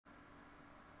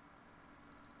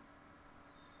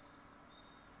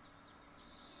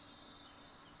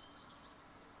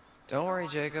Don't worry,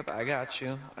 Jacob. I got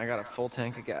you. I got a full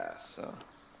tank of gas, so...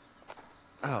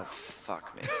 Oh,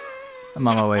 fuck me. I'm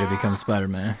on my way to become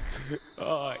Spider-Man.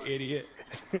 Oh, idiot.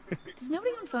 Does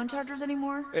nobody own phone chargers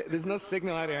anymore? There's no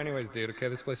signal out here anyways, dude, okay?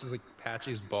 This place is like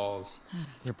patchy as balls.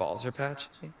 Your balls are patchy?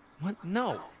 What?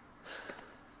 No.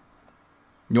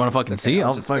 You want to fucking see?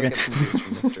 I'll just fucking... get some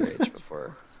news from Mr. H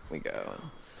before we go.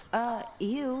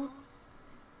 Ew.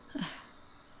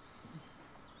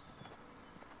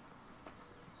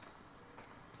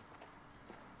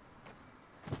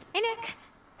 Hey, Nick.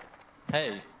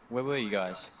 Hey, where were you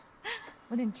guys?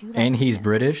 Wouldn't you? And he's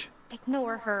British?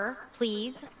 Ignore her,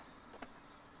 please.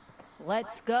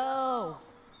 Let's go.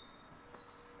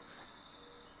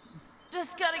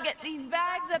 Just gotta get these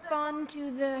bags up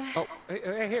onto the... Oh,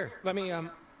 hey, here. Let me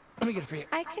get it for you.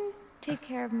 I can take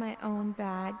care of my own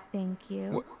bag, thank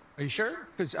you. What? Are you sure?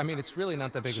 Because, I mean, it's really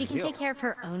not that big She of a can deal. take care of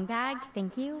her own bag,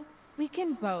 thank you. We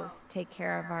can both take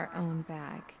care of our own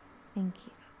bag, thank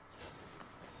you.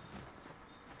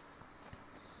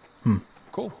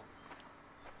 Cool.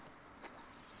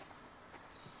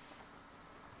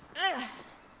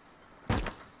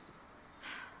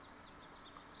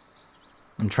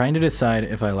 I'm trying to decide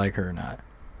if I like her or not.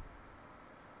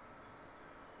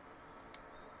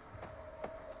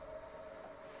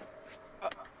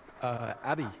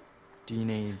 Abby, do you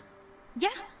need... Yeah,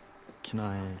 Can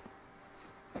I...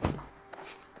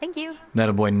 thank you. That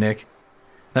a boy, Nick.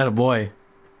 That a boy.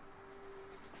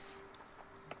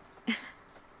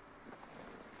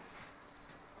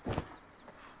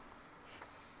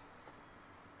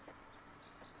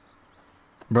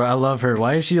 Bro, I love her.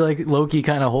 Why is she like low-key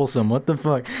kind of wholesome? What the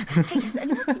fuck? Hey, has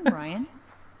anyone seen Ryan?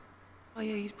 Oh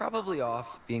yeah, he's probably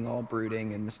off being all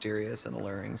brooding and mysterious and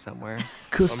alluring somewhere.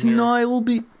 Cause I'm here. tonight will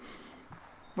be...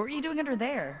 What were you doing under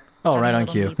there? Oh, Having right a on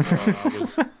little cue. meatball? I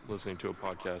was listening to a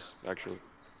podcast, actually.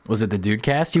 Was it the Dude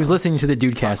Cast? He was listening to the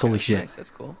Dude Cast. Holy Okay, shit. Nice,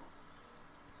 that's cool.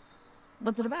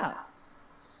 What's it about?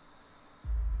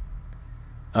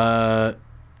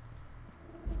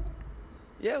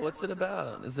 Yeah, what's it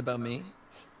about? Is it about me?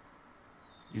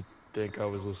 You think I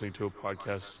was listening to a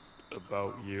podcast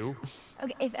about you?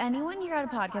 Okay, if anyone here had a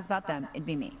podcast about them, it'd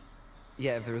be me.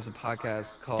 Yeah, if there was a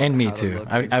podcast called And me How to too.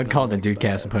 Look I and would call it the Smell Dude Like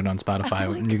Cast and Butt. put it on Spotify.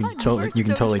 Oh my you can God, totally you are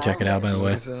so totally check it out, by the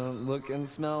way. So look and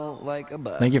smell like a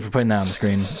butt. Thank you for putting that on the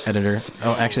screen, editor.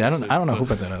 Oh, actually, I don't know who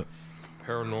put that up.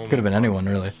 Paranormal. Could have been anyone,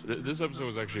 really. podcast. This episode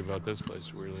was actually about this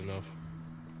place, weirdly enough.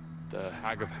 The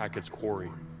Hag of Hackett's Quarry.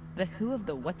 The who of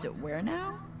the what's it where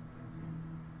now?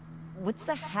 What's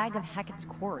the Hag of Hackett's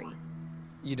Quarry?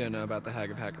 You don't know about the Hag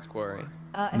of Hackett's Quarry.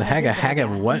 The Haga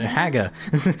what? Haga.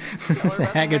 Tell her about the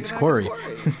Haggett's Hag of Quarry.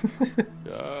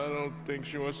 I don't think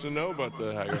she wants to know about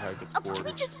the Hag of Hackett's Oh, can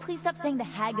Quarry. we just please stop saying the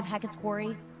Hag of Hackett's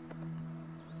Quarry?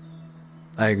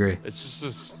 I agree. It's just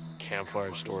this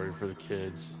campfire story for the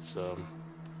kids. It's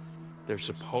there's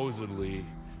supposedly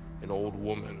an old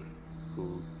woman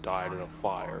who died in a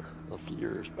fire a few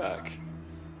years back.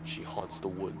 She haunts the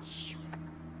woods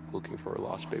looking for her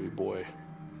lost baby boy.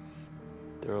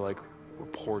 There are like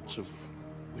reports of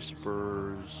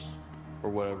whispers or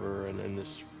whatever, and then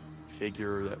this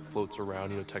figure that floats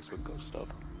around, textbook ghost stuff.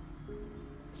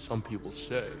 Some people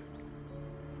say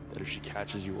that if she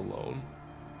catches you alone,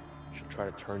 she'll try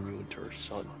to turn you into her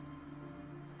son.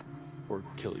 Or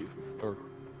kill you. Or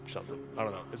something. I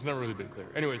don't know. It's never really been clear.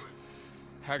 Anyways,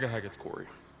 Hag of Hackett's Quarry.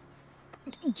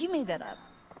 You made that up.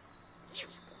 It's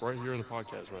right here in the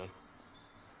podcast, man.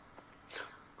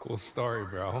 Cool story,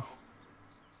 bro.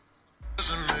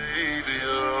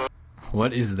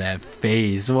 What is that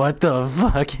face? What the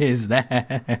fuck is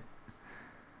that?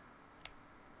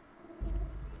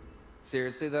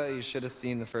 Seriously though, you should have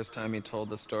seen the first time you told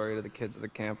the story to the kids at the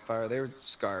campfire. They were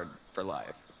scarred for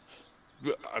life.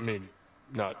 I mean,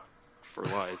 not for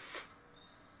life.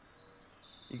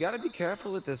 You gotta be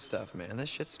careful with this stuff, man. This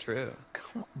shit's true.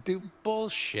 Dude,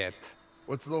 bullshit.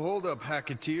 What's the holdup,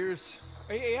 Hacketeers?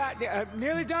 Yeah,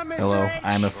 nearly done, Mr. Hello, H.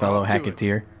 I'm a fellow I'll do it.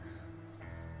 Hacketeer.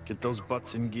 Get those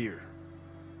butts in gear.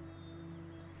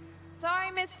 Sorry,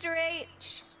 Mr.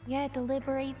 H. You had to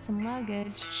liberate some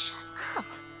luggage. Shut up.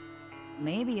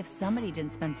 Maybe if somebody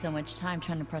didn't spend so much time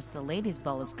trying to impress the ladies with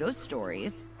all his ghost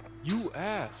stories. You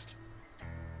asked.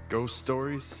 Ghost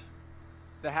stories?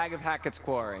 The Hag of Hackett's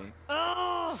Quarry.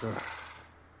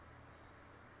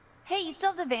 Hey, you still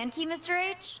have the van key, Mr.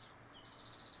 H?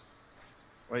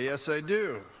 Why, yes, I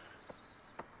do.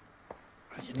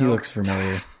 He looks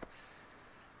familiar.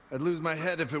 I'd lose my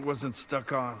head if it wasn't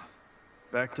stuck on.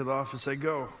 Back to the office I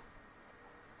go.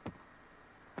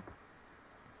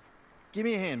 Give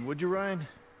me a hand, would you, Ryan?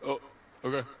 Oh,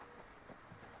 okay.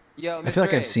 Yo, Mr. I feel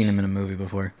like I've H. seen him in a movie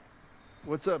before.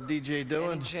 What's up, DJ Any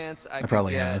Dylan? chance I could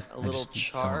probably get have. a I little just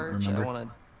don't charge? I remember. want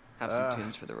to have some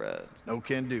tunes for the road. No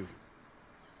can do.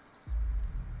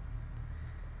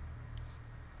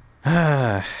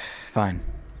 Fine.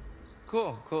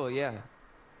 Cool, yeah.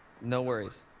 No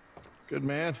worries. Good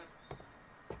man.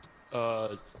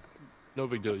 No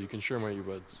big deal. You can share my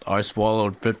earbuds. I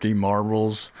swallowed 50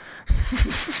 marbles.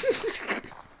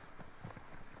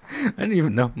 I didn't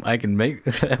even know I can make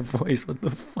that voice. What the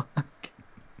fuck?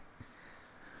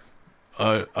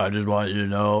 I just want you to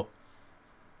know.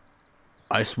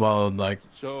 I swallowed like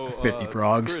So, 50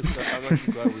 frogs. Chris, I'm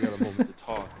actually glad we got a moment to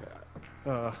talk.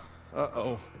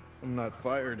 Uh-oh. I'm not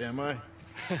fired, am I?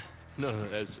 No,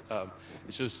 it's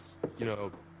just, you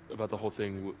know, about the whole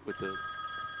thing with the...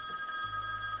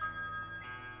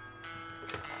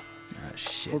 Ah,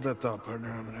 shit. Hold that thought,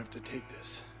 partner. I'm gonna have to take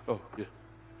this. Oh, yeah.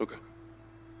 Okay.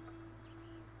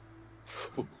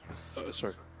 Oh,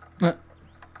 sorry.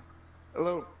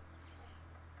 Hello?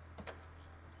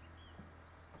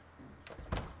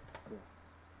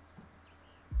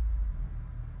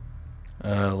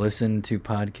 Listen to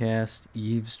podcast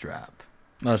Eavesdrop.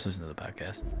 No, just listen to the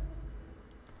podcast.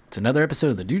 It's another episode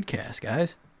of the Dudecast,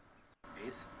 guys.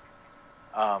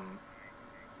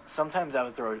 Sometimes I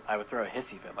would throw a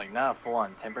hissy fit, like not a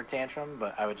full-on temper tantrum,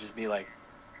 but I would just be like,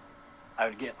 I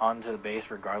would get onto the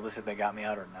base regardless if they got me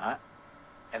out or not,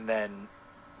 and then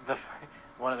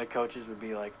one of the coaches would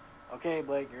be like, "Okay,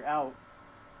 Blake, you're out.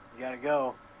 You gotta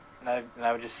go," and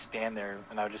I would just stand there,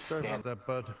 and I would just Sorry stand. about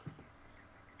that, bud.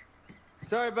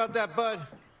 Sorry about that, bud.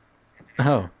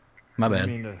 Oh, my I bad.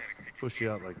 didn't mean to push you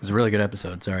out like It was a really good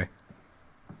episode, sorry.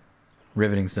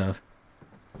 Riveting stuff.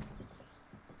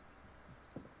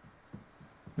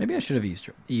 Maybe I should have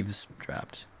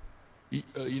eavesdropped. You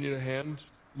need a hand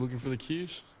looking for the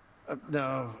keys?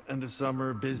 No, end of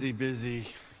summer, busy,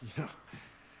 you know.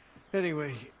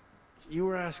 Anyway, you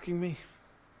were asking me?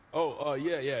 Oh,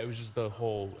 yeah, it was just the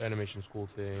whole animation school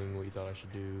thing, what you thought I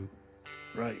should do.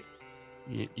 Right.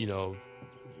 You know,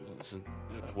 listen,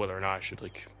 whether or not I should,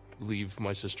 like, leave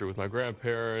my sister with my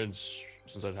grandparents,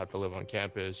 since I'd have to live on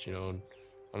campus, you know, and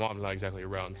my mom's not exactly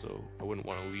around, so I wouldn't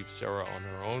want to leave Sarah on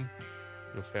her own.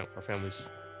 You know, our family's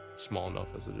small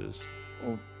enough as it is.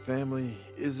 Well, family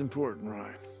is important,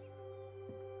 Ryan.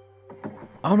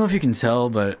 I don't know if you can tell,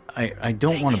 but I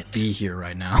don't want to be here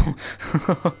right now.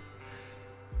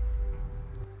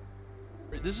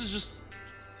 This is just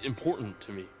important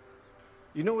to me.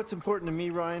 You know what's important to me,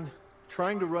 Ryan?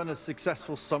 Trying to run a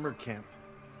successful summer camp.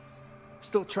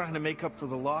 Still trying to make up for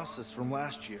the losses from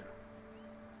last year.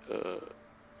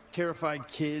 Terrified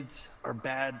kids are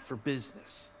bad for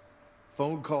business.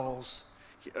 Phone calls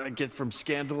I get from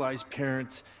scandalized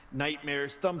parents,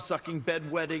 nightmares, thumb-sucking,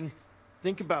 bedwetting.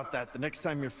 Think about that the next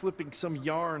time you're flipping some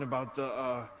yarn about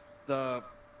the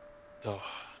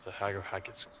Hager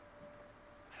Hackett's.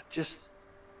 Just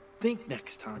think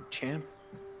next time, champ.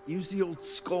 Use the old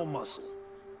skull muscle.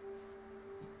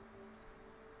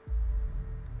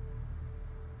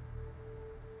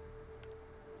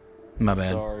 My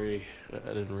bad. Sorry,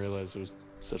 I didn't realize it was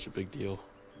such a big deal.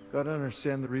 Gotta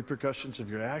understand the repercussions of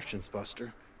your actions,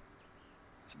 Buster.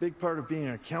 It's a big part of being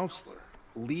a counselor,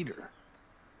 leader.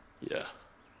 Yeah.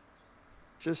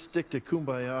 Just stick to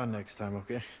kumbaya next time,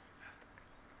 okay?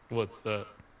 What's that?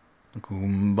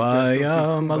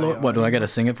 Kumbaya, my lord. What, do I gotta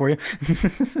sing it for you?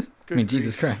 I mean,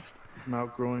 Jesus Christ. I'm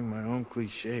outgrowing my own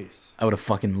cliches. I would have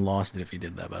fucking lost it if you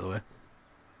did that, by the way.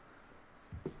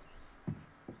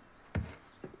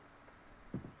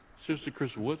 Seriously,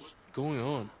 Chris, what's going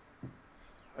on?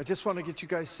 I just want to get you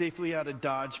guys safely out of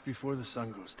Dodge before the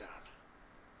sun goes down.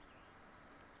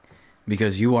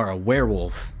 Because you are a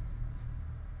werewolf.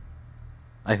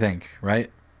 I think,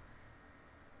 right?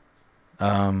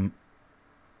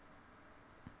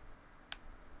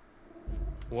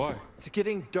 Why? It's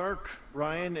getting dark,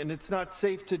 Ryan, and it's not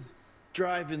safe to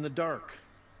drive in the dark.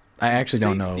 I actually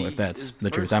don't know Safety if that's is the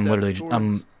the truth. first I'm step literally,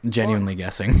 I'm towards genuinely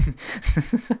guessing.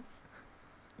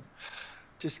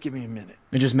 Just give me a minute.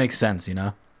 It just makes sense, you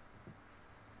know?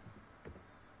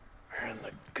 Where in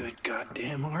the good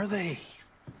goddamn are they?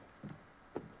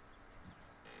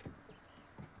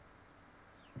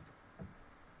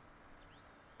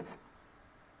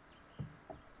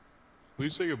 Will you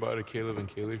say goodbye to Caleb and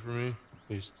Kaylee for me?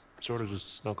 They sort of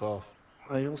just snuck off.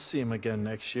 Well, you'll see him again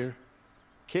next year.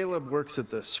 Caleb works at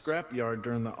the scrapyard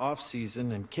during the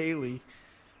off-season, and Kaylee,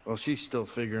 well, she's still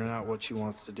figuring out what she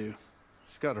wants to do.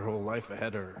 She's got her whole life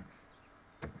ahead of her.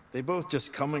 They both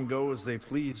just come and go as they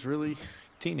please, really.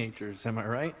 Teenagers, am I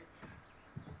right?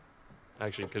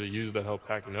 Actually, could have used the help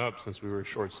packing up since we were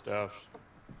short-staffed.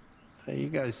 Hey, you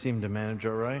guys seem to manage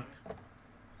all right.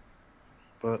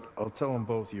 but I'll tell them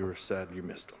both you were sad you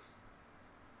missed them.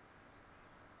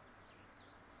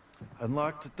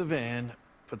 Unlocked the van,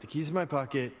 put the keys in my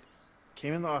pocket,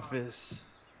 came in the office.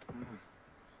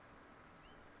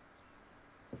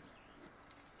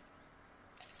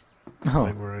 Oh.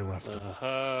 Right where I left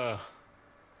them.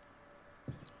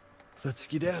 Let's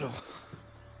skedaddle.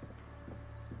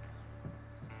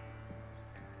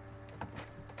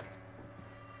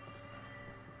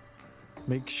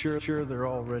 Make sure they're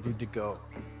all ready to go.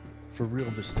 For real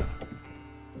this time.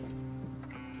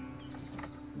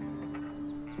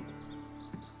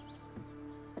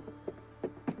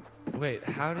 Wait,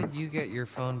 how did you get your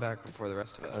phone back before the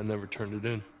rest of us? I never turned it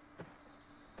in.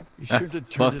 You should have fuck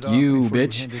turned it off you, before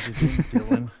bitch. you handed it in,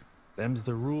 Dylan. Them's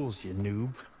the rules, you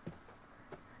noob.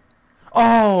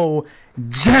 Oh,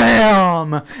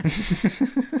 damn!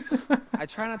 I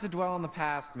try not to dwell on the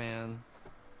past, man.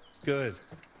 Good.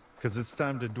 Because it's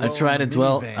time to dwell try on to the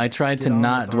dwell- minivan. I tried Get to on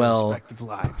not with our dwell. respective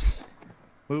lives.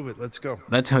 Move it, let's go.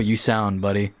 That's how you sound,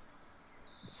 buddy.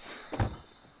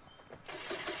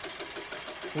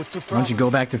 What's the Why problem? don't you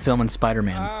go back to filming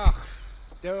Spider-Man? Oh,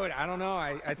 dude, I don't know.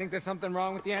 I think there's something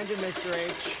wrong with the engine, Mr.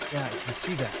 H. Yeah, I can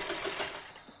see that.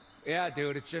 Yeah,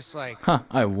 dude, it's just like... Huh,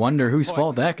 I wonder whose What?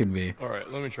 fault that could be. All right,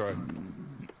 let me try.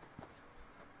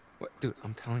 What? Dude,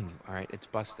 I'm telling you, all right? It's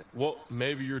busted. Well,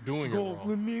 maybe you're doing it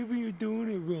wrong. maybe you're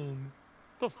doing it wrong.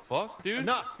 The fuck, dude?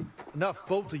 Enough! Enough,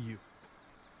 both of you.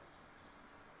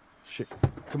 Shit.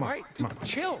 Come on. All right, come dude, on.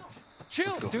 chill.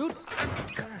 Chill, dude.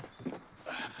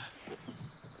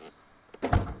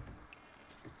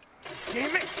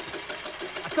 Damn it!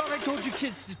 I thought I told you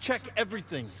kids to check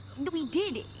everything. We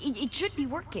did. It should be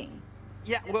working.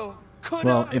 Yeah, well, could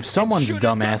Well, if someone's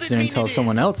dumbass didn't tell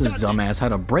someone else's dumbass how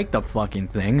to break the fucking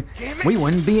thing, we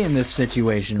wouldn't be in this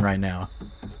situation right now.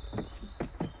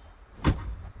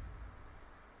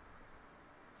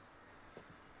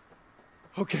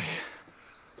 Okay.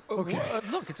 Okay. Well,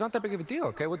 look, it's not that big of a deal,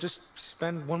 okay? We'll just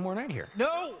spend one more night here.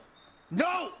 No!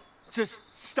 No! Just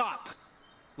stop.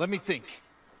 Let me think.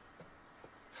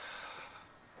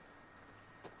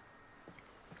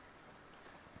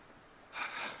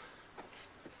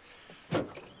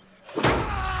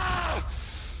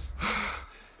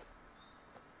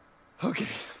 Okay.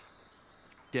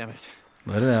 Damn it.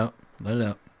 Let it out. Let it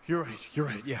out. You're right. You're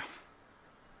right. Yeah.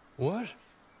 What?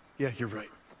 Yeah, you're right.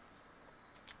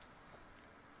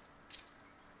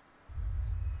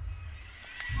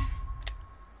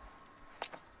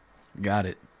 Got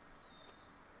it.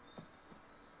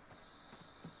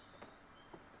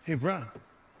 Hey, Ron.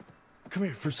 Come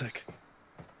here for a sec.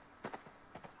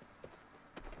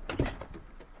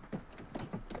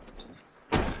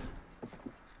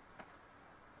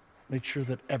 Make sure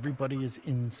that everybody is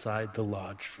inside the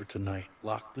lodge for tonight.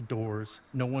 Lock the doors.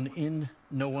 No one in,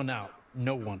 no one out.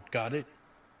 No one. Got it?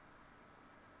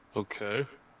 Okay.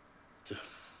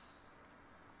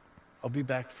 I'll be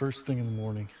back first thing in the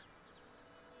morning.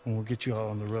 And we'll get you all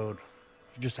on the road.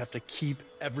 You just have to keep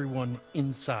everyone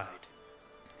inside.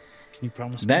 Can you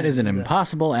promise me That you'll is an do that?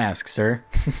 impossible ask, sir.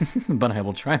 But I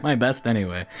will try my best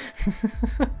anyway.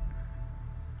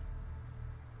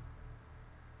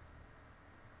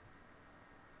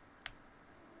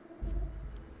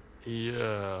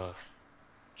 Yeah.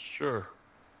 Sure.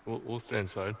 We'll stay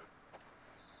inside.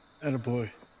 Attaboy.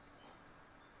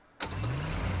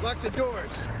 Lock the doors.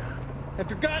 And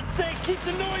for God's sake, keep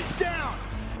the noise down!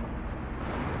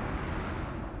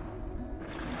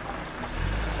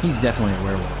 He's definitely a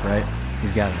werewolf, right?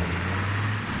 He's gotta be.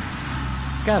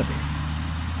 He's gotta be.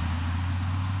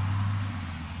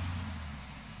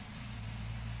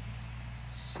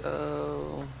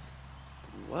 So,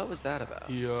 what was that about?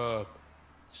 He,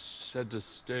 said to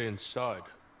stay inside,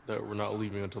 that we're not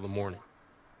leaving until the morning.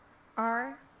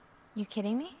 Are you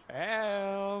kidding me?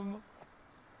 Are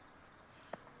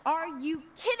you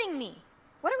kidding me?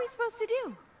 What are we supposed to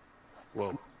do?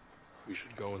 Well, we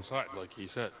should go inside, like he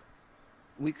said.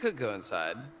 We could go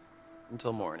inside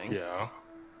until morning. Yeah.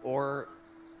 Or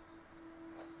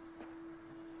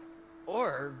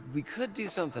we could do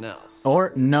something else.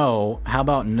 Or no. How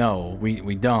about no?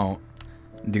 We don't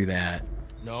do that.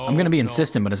 No. I'm gonna be no,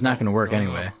 insistent, but it's not gonna work no,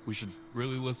 anyway. No. We should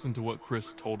really listen to what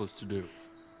Chris told us to do.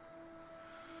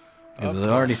 Because it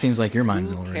already seems like your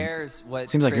mind's Who already. cares what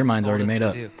Seems like your Chris mind's told already us made to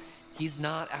up. do? He's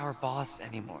not our boss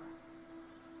anymore.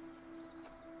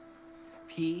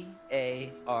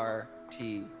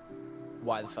 P-A-R-T.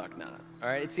 Why the fuck not? All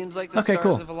right, it seems like the Okay, stars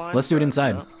cool. have aligned. Let's do it for us,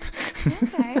 inside. no?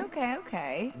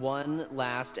 Okay. One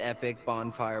last epic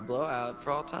bonfire blowout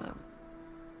for all time.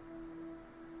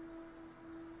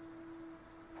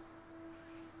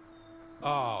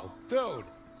 Oh, dude.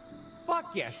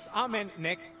 Fuck yes, I'm in,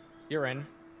 Nick. you're in.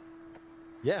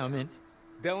 Yeah, I'm in.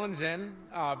 Dylan's in,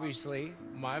 obviously.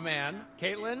 My man.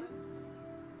 Caitlin?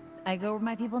 I go where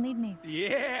my people need me.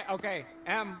 Yeah, okay.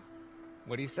 Em,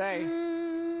 what do you say?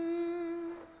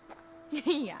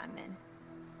 Yeah, I'm in.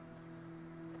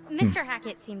 Mr.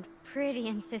 Hackett seemed pretty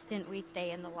insistent we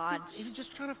stay in the lodge. He was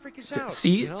just trying to freak us out.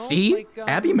 See, you know? see, Like,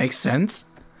 Abby makes sense.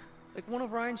 Like one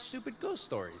of Ryan's stupid ghost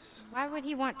stories. Why would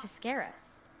he want to scare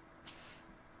us?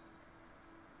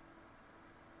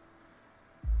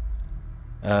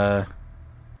 I'm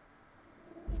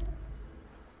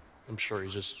sure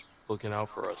he's just looking out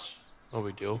for us. No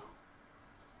big deal.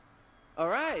 All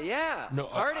right, yeah. No,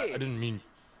 party. I didn't mean.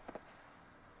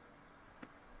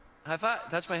 High five.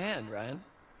 Touch my hand, Ryan.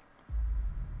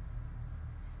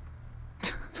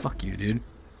 Fuck you, dude.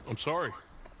 I'm sorry.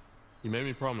 You made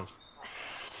me promise.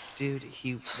 Dude,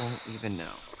 he won't even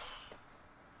know.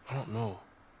 I don't know.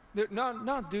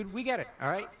 No, dude, we get it, all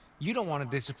right? You don't want to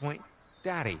disappoint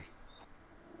Daddy.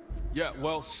 Yeah,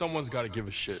 well, someone's got to give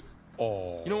a shit.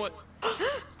 Oh. You know what?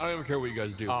 I don't even care what you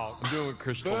guys do. Oh. I'm doing what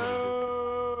Chris told me to do.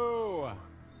 Boo!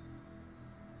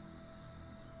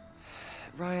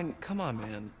 Ryan, come on,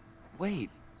 man. Wait.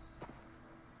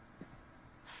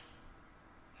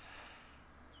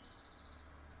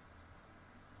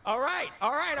 All right.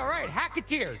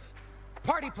 Hacketeers.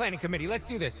 Party planning committee, let's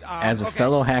do this. As a okay.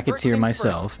 fellow First Hacketeer things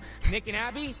myself. first. Nick and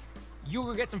Abby, you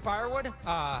go get some firewood.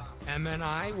 Emma and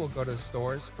I will go to the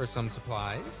stores for some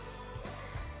supplies.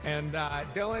 And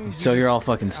Dylan. So you're all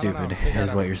fucking I don't know, stupid, figure is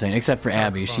it what out. you're saying. Except for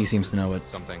Have Abby, she fun. seems to know it.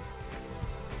 Something.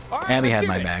 All right, Abby let's had do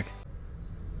my this. back.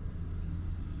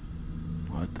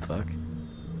 What the fuck?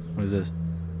 What is this?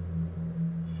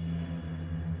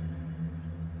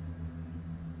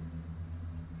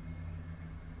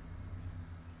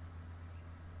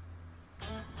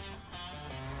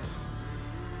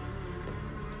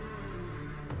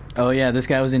 Oh yeah, this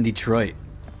guy was in Detroit.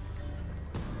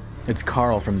 It's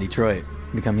Carl from Detroit.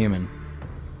 Become Human.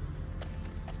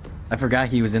 I forgot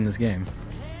he was in this game.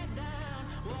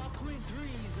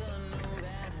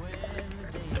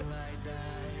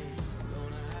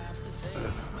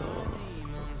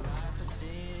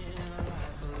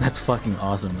 That's fucking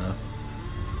awesome though.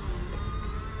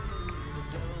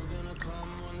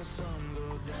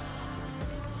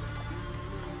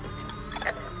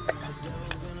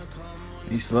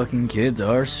 These fucking kids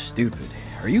are stupid.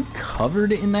 Are you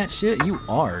covered in that shit? You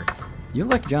are. You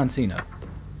look like John Cena.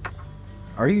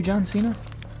 Are you John Cena?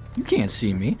 You can't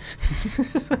see me.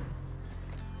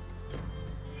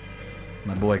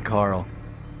 My boy Carl.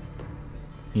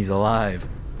 He's alive.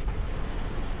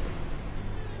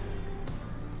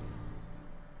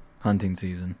 Hunting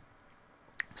season.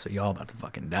 So y'all about to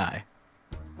fucking die.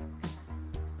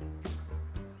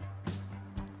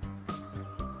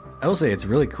 I will say it's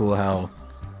really cool how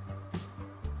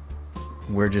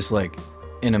we're just like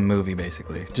in a movie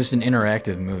basically. Just an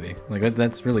interactive movie. Like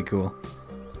that's really cool.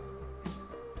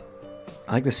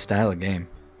 I like this style of game.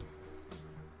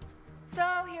 So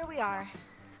here we are,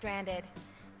 stranded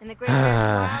in the great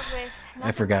wild with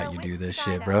I forgot you do this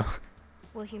shit, bro.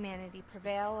 Will humanity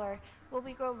prevail, or will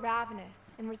we grow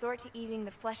ravenous and resort to eating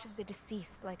the flesh of the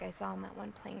deceased like I saw in that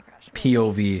one plane crash movie?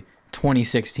 POV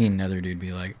 2016, another dude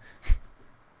be like.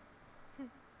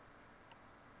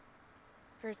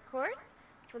 First course,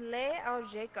 filet au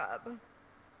Jacob.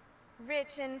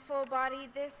 Rich and full-bodied,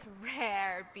 this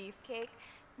rare beefcake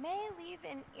may leave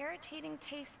an irritating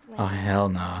taste. Oh, hell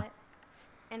nah.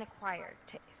 An acquired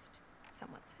taste, some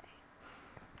would say.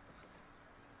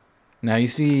 Now you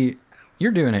see,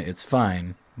 you're doing it, it's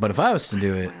fine. But if I was to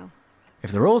do it,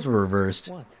 if the roles were reversed,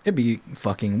 it'd be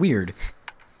fucking weird.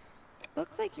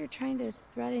 Looks like you're trying to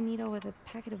thread a needle with a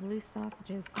packet of loose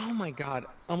sausages. Oh my god,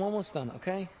 I'm almost done,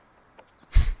 okay?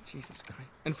 Jesus Christ.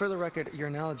 And for the record, your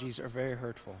analogies are very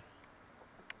hurtful.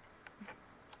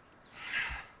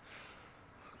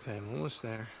 Okay, I'm almost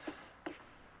there.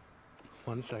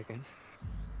 1 second.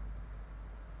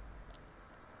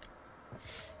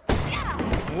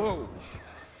 Whoa!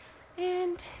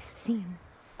 And scene.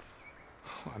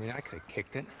 I mean, I could have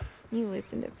kicked it. You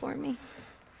loosened it for me.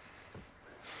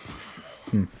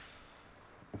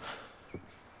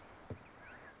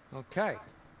 Okay,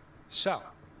 so,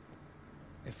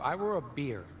 if I were a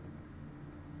beer,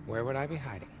 where would I be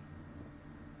hiding?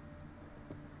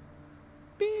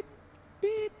 Beep,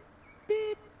 beep,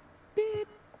 beep, beep,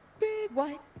 beep.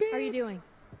 What are you doing?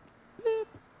 Beep.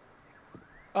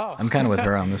 Oh. I'm kind of with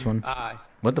her on this one.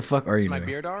 What the fuck are you my doing?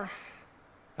 beer dar.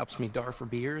 Helps me dar for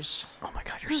beers. Oh my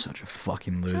god, you're such a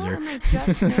fucking How loser. am I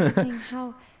just noticing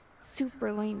how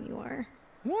super lame you are?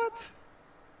 What?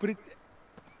 But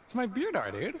it's my beer dar,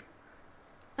 dude.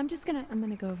 I'm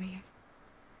gonna go over here.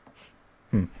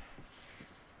 Wow,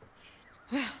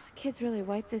 the kids really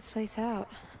wiped this place out.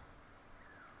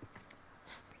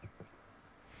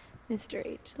 Mr.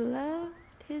 H loved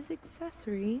his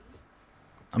accessories.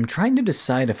 I'm trying to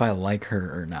decide if I like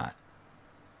her or not.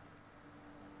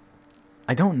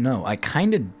 I don't know. I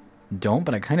kind of don't,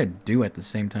 but I kind of do at the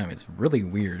same time. It's really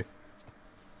weird.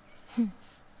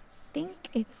 Think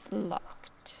it's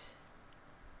locked.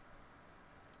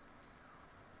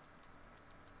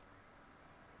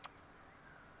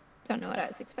 Don't know what I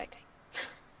was expecting.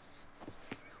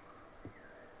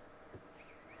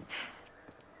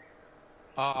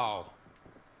 Oh.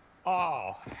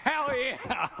 Oh, hell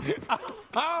yeah!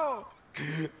 Oh,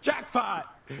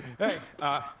 jackpot! Hey,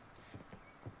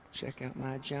 check out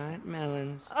my giant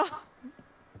melons. Oh.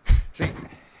 See,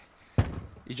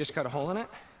 you just cut a hole in it.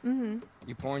 Mm-hmm.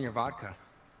 You pour in your vodka.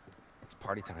 It's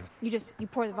party time. You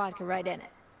pour the vodka right in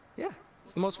it. Yeah,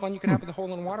 it's the most fun you can have with a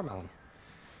hole in a watermelon.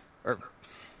 Or,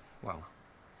 well,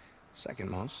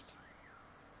 second most.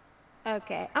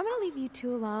 Okay, I'm gonna leave you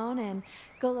two alone and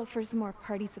go look for some more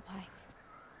party supplies.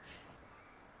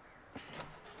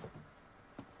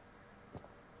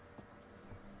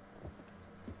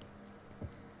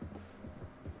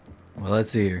 Well, let's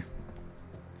see here.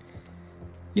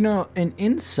 You know, an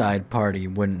inside party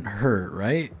wouldn't hurt,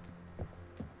 right?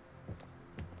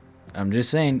 I'm just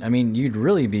saying, I mean, you'd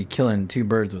really be killing two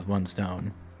birds with one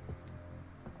stone.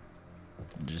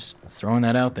 Just throwing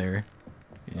that out there.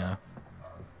 Yeah.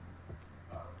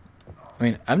 I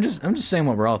mean, I'm just saying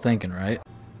what we're all thinking, right?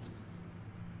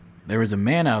 There was a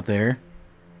man out there.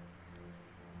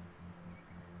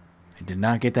 I did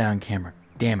not get that on camera.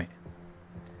 Damn it.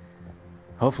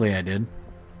 Hopefully I did.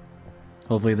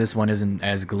 Hopefully this one isn't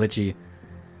as glitchy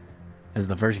as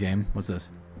the first game. What's this?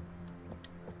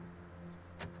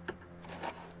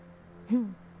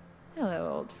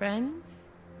 Hello, old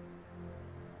friends.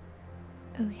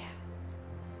 Oh, yeah.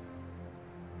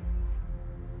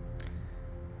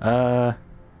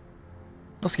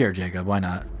 I'll scare Jacob. Why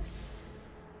not?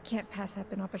 Can't pass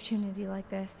up an opportunity like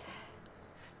this.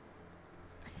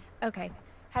 Okay,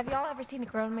 have y'all ever seen a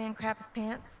grown man crap his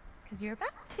pants? Because you're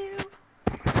about to.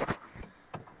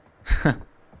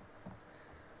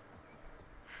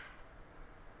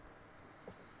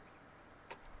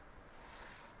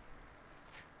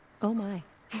 Oh my.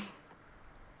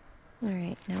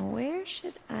 Alright, now where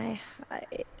should I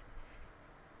hide?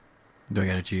 Do I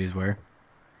gotta choose where?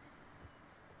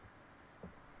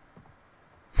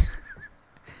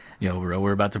 Yo, bro,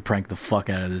 we're about to prank the fuck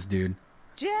out of this dude.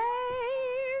 Jacob!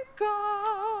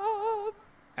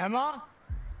 Emma?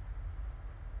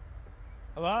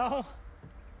 Hello?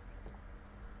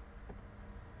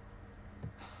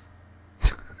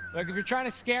 Look, if you're trying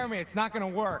to scare me, it's not gonna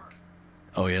work.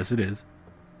 Oh, yes, it is.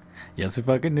 Yes, it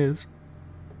fucking is.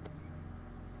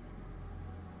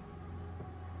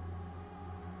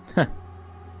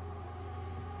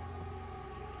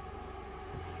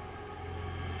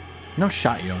 No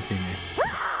shot you don't see me.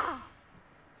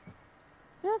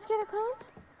 You're not scared of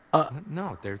clowns?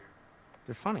 No, they're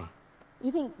funny.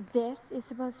 You think this is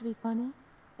supposed to be funny?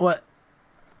 What?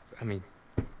 I mean,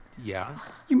 yeah.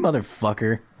 You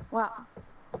motherfucker. Wow.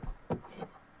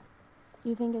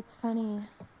 You think it's funny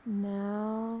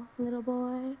now, little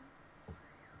boy?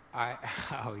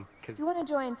 Because... You want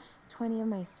to join 20 of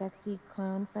my sexy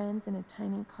clown friends in a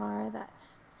tiny car that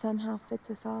somehow fits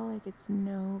us all like it's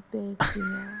no big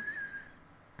deal?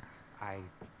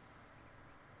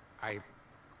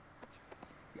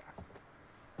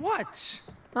 What?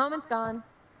 Moment's gone.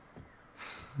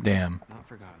 Damn. Not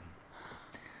forgotten.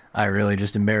 I really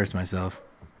just embarrassed myself.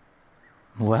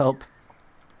 Welp.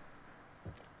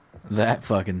 That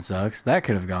fucking sucks. That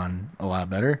could have gone a lot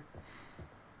better.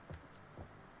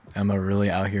 Emma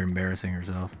really out here embarrassing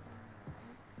herself.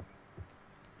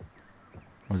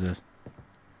 What's this?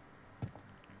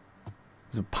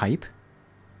 Is it a pipe?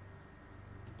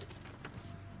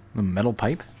 A metal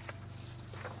pipe?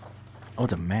 Oh,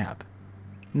 it's a map.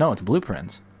 No, it's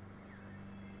blueprints.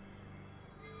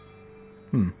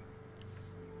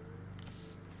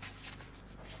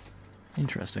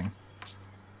 Interesting.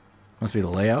 Must be the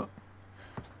layout?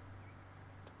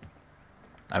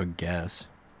 I would guess.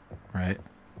 Right?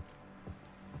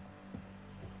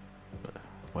 But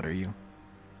what are you?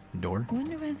 Door? I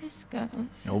wonder where this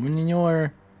goes. Open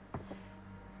your...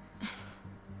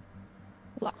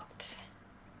 Locked.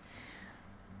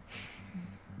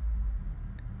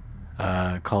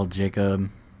 Call Jacob.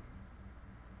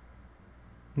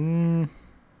 Well,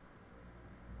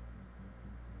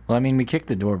 I mean, we kicked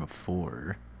the door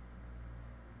before.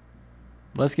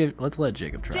 Let's let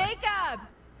Jacob try. Jacob!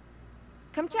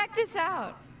 Come check this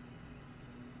out.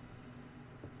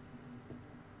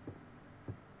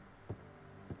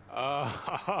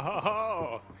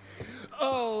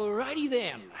 Alrighty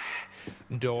then.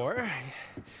 Door,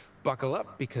 buckle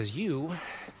up because you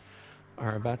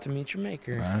are about to meet your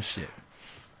maker. Oh, shit.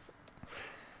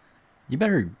 You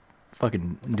better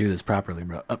fucking do this properly,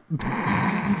 bro.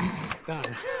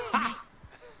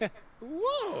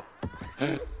 Whoa!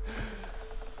 I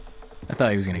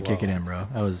thought he was gonna kick it in, bro.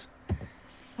 That was...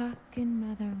 Fucking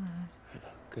mother load.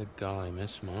 Good golly,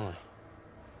 Miss Molly.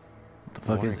 What the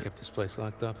fuck is Kept this place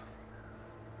locked up.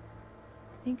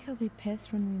 Think he'll be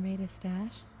pissed when we raid his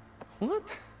stash?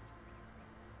 What?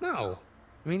 No.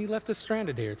 I mean, he left us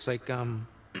stranded here. It's like,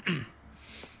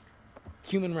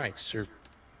 human rights or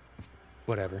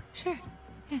whatever. Sure.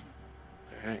 Yeah.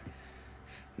 All right.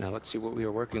 Now let's see what we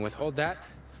are working with. Hold that.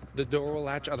 The door will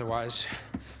latch otherwise.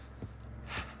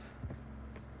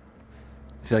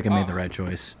 I feel like I made the right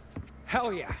choice.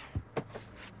 Hell yeah.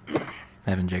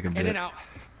 Having Jacob do In it. and out.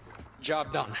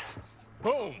 Job done.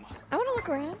 Boom. I want to look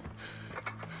around.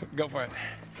 Go for it.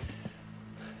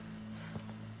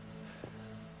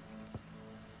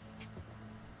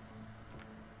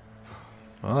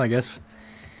 Well, I guess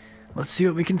let's see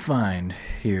what we can find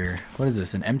here. What is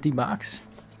this, an empty box?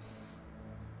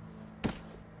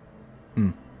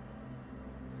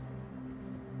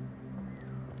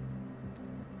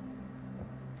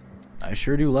 I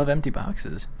sure do love empty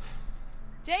boxes.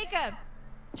 Jacob!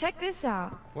 Check this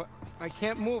out. What? I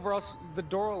can't move or else the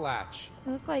door will latch.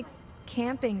 They look like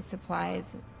camping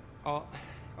supplies. Oh,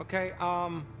 okay.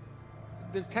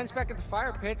 There's tents back at the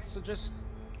fire pit, so just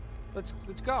let's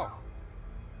go.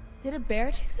 Did a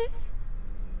bear do this?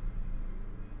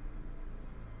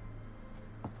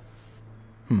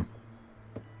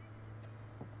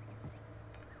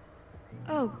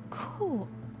 Oh, cool.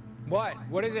 What?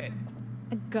 What is it?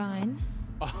 A gun.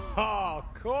 Oh,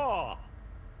 cool.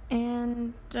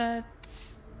 And a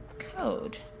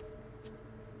code.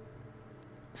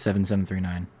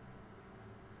 7739.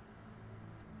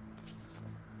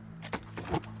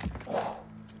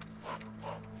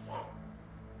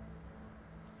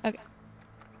 Okay.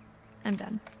 I'm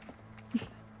done.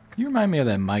 You remind me of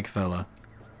that Mike fella.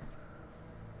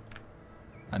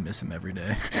 I miss him every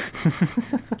day.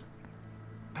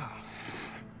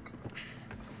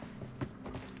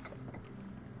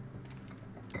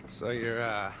 So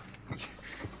you're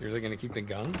really gonna keep the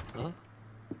gun, huh?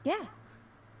 Yeah.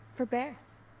 For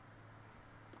bears.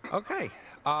 Okay.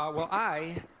 Well,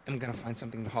 I am gonna find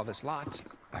something to haul this lot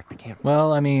back to camp.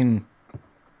 Well, I mean,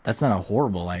 that's not a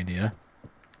horrible idea.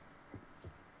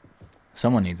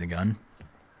 Someone needs a gun.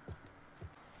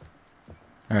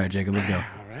 All right, Jacob, let's go.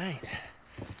 All right.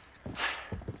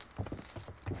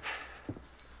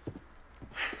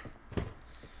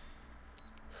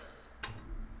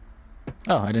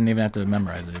 Oh, I didn't even have to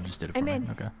memorize it. I just did it for I'm me. in.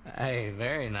 Okay. Hey,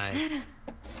 very nice.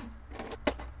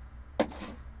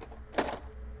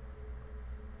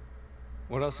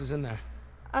 What else is in there?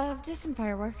 Just some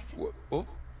fireworks. Oh,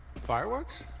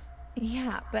 fireworks?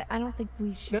 Yeah, but I don't think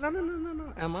we should.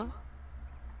 No, Emma.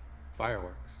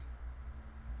 Fireworks.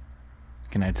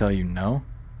 Can I tell you no?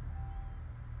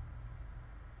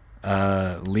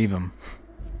 Leave them.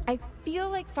 I feel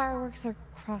like fireworks are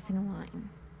crossing a line.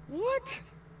 What?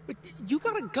 But you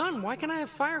got a gun. Why can't I have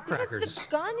firecrackers? Because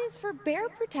the gun is for bear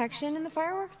protection and the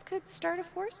fireworks could start a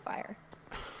forest fire.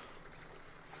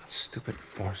 Stupid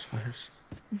forest fires.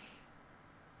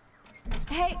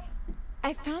 Hey,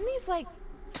 I found these like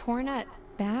torn up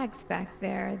bags back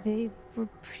there. They were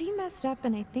pretty messed up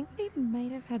and I think they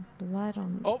might have had blood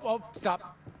on them. Oh,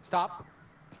 stop. Stop.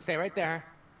 Stay right there.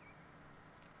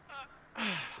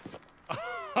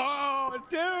 Oh,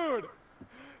 dude.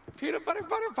 Peanut butter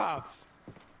pops.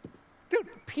 Dude,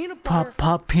 peanut butter.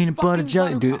 Pop, peanut butter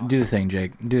jelly. Do pops. the thing,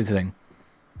 Jake. Do the thing.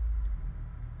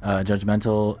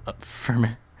 Judgmental,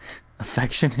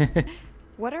 affectionate.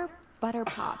 What are butter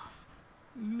pops?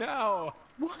 No.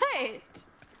 What?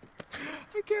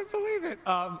 I can't believe it.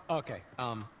 Okay.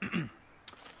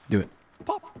 Do it.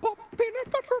 Pop,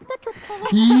 peanut butter pop.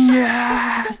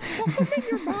 Yes! Pop them in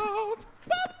your mouth.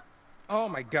 Pop. Oh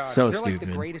my god. So They're like the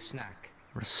stupid. greatest snack.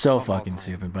 We're so Of all fucking time.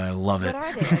 stupid, but I love it. What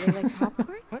are they? Are they like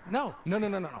popcorn? What? No.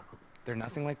 They're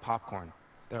nothing like popcorn.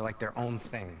 They're like their own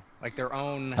thing. Like their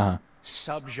own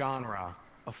subgenre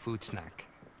of food snack.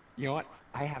 You know what?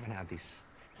 I haven't had these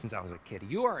since I was a kid.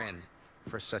 You are in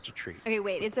for such a treat. Okay,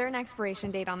 wait. Is there an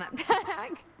expiration date on that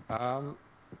bag?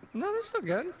 No, they're still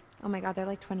good. Oh my god, they're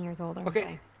like 20 years old, aren't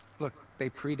Okay. Look, they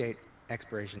predate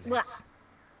expiration dates. Blah.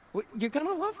 Well, you're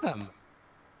gonna love them.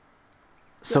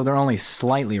 So they're only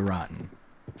slightly rotten,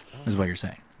 is what you're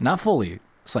saying. Not fully,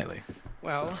 slightly.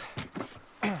 Well,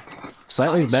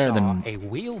 Slightly is better than a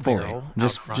wheelbarrow fully.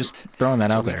 Just throwing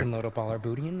that out we there. can load up all our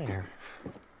booty in there.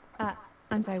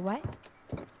 I'm sorry, what?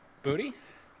 Booty?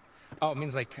 Oh, it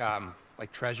means like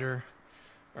treasure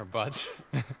or butts.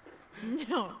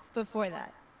 No, before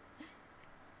that.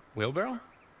 Wheelbarrow?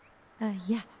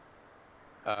 Yeah.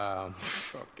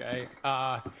 Okay.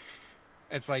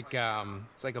 It's like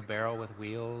a barrel with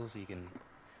wheels. You can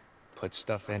put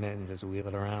stuff in it and just wheel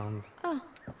it around. Oh,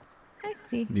 I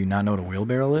see. Do you not know what a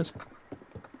wheelbarrow is?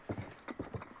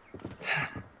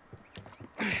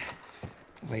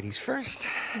 Ladies first.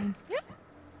 Yeah.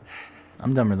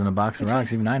 I'm dumber than a box of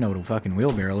rocks. Even I know what a fucking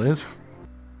wheelbarrow is.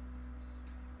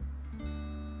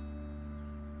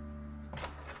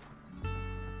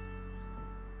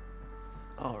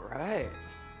 All right.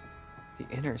 The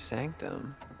inner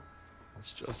sanctum.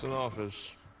 It's just an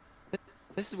office.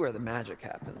 This is where the magic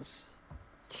happens.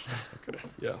 Okay,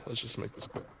 yeah, let's just make this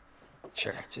quick.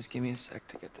 Sure. Just give me a sec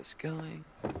to get this going.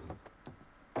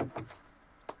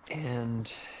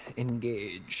 And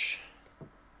engage.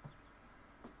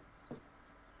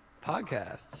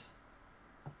 Podcasts.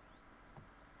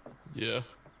 Yeah.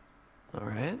 All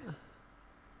right.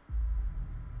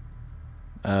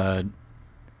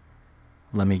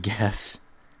 Let me guess.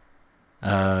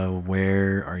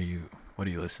 Where are you? What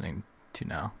are you listening to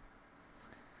now?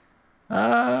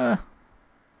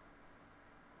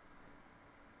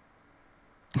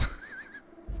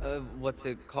 What's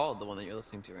it called, the one that you're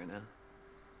listening to right now?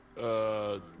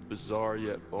 Bizarre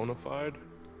yet bona fide.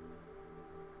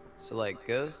 So like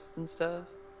ghosts and stuff?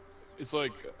 It's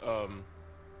like,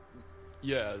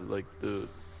 yeah, like the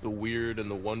weird and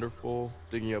the wonderful,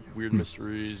 digging up weird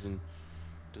mysteries and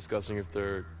discussing if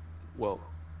they're, well,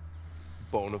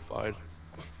 bona fide.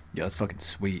 Yeah, that's fucking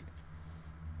sweet.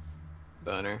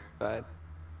 Boner fied.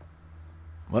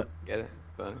 What? Get it?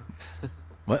 Boner.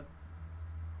 What?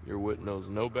 Your wit knows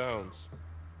no bounds.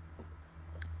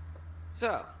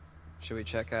 So, should we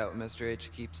check out what Mr.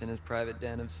 H keeps in his private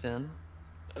den of sin?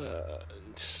 I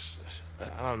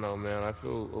don't know, man. I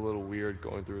feel a little weird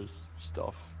going through his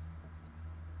stuff.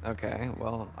 Okay,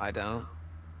 well, I don't.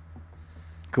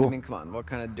 Cool. I mean, come on, what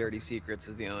kind of dirty secrets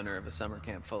is the owner of a summer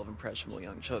camp full of impressionable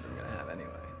young children gonna have anyway?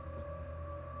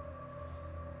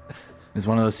 Is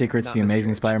one of those secrets Not the Mr.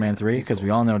 Amazing H, Spider-Man man. 3? He's Because cool.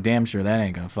 we all know damn sure that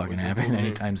ain't gonna fucking happen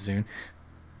anytime soon.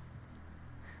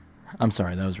 I'm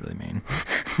sorry, that was really mean.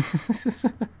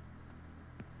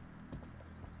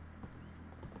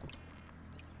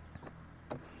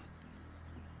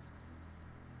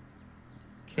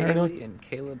 Kaylee and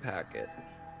Caleb Hackett.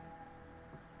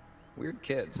 Weird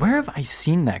kids. Where have I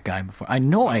seen that guy before? I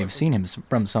know I have seen him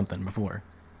from something before.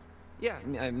 Yeah,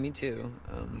 me too.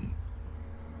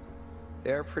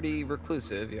 They are pretty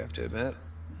reclusive, you have to admit.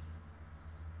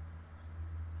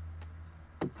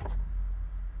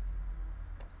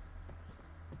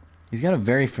 He's got a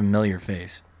very familiar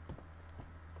face.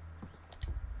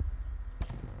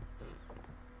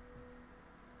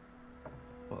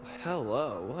 Well,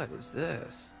 hello, what is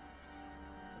this?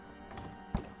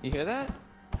 You hear that?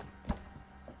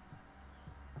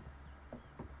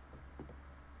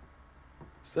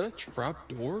 Is that a trap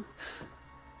door?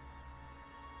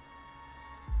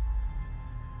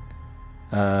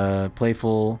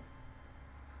 Playful.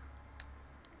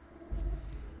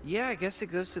 Yeah, I guess it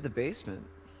goes to the basement.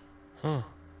 Huh.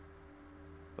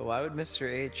 But why would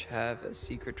Mr. H have a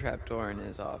secret trapdoor in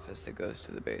his office that goes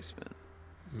to the basement?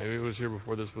 Maybe it was here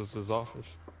before this was his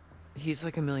office. He's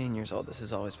like 1,000,000 years old. This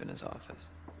has always been his office.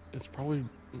 It's probably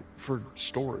for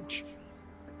storage.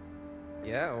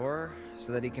 Yeah, or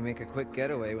so that he can make a quick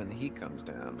getaway when the heat comes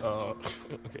down.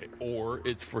 Okay, or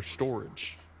it's for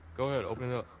storage. Go ahead,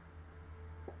 open it up.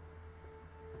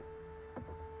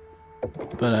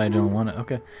 But I don't want to.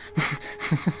 Okay.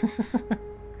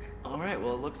 All right,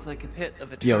 well, it looks like a pit of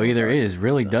Yo, eternal either it is darkness,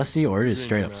 really so- dusty or it is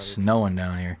straight up dramatic. snowing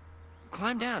down here.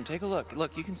 Climb down, take a look.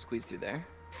 Look, you can squeeze through there.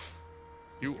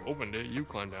 You opened it, you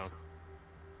climb down.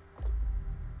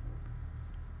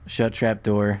 Shut trap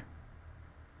door.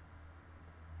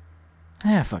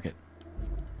 Ah, fuck it.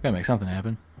 Gotta make something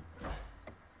happen.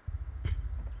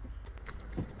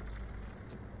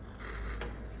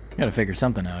 Gotta figure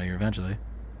something out here eventually.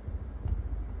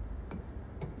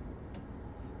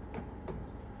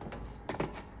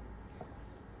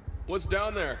 What's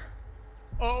down there?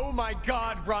 Oh my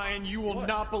God, Ryan, you will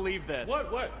not believe this.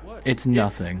 What? It's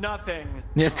nothing. It's nothing.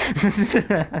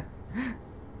 Yeah.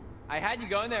 I had you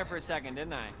going there for a second,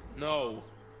 didn't I? No.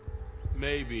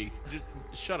 Maybe. Just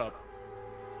shut up.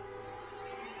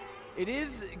 It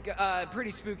is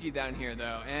pretty spooky down here,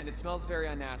 though, and it smells very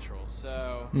unnatural,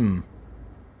 so...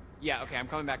 Yeah, okay, I'm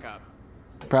coming back up.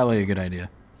 Probably a good idea.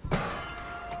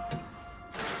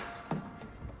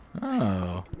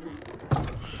 Oh.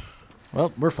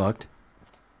 Well, we're fucked.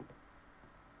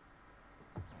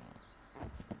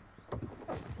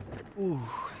 Ooh,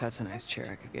 that's a nice chair.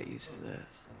 I could get used to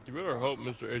this. You better hope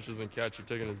Mr. H doesn't catch you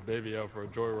taking his baby out for a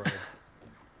joyride.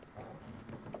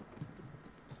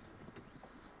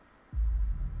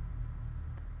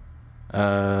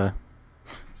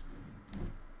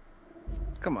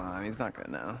 Come on, he's not gonna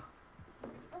know.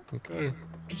 Okay,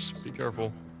 just be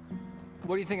careful.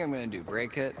 What do you think I'm gonna do?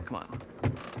 Break it? Come on.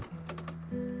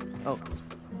 Oh.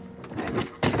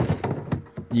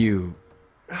 You.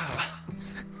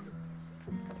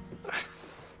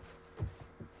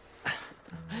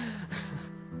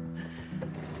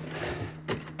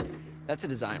 That's a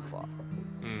design flaw.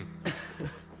 Mm.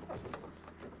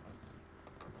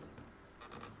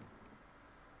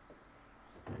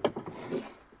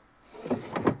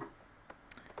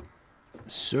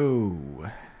 So,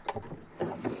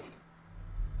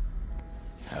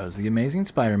 how's the Amazing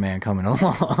Spider-Man coming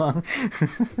along?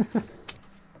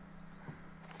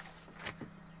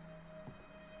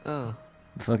 Oh.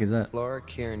 The fuck is that? Laura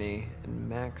Kearney and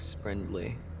Max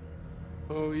Brindley.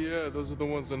 Oh yeah, those are the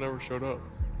ones that never showed up.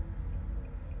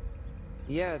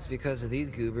 Yeah, it's because of these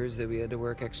goobers that we had to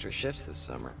work extra shifts this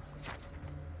summer.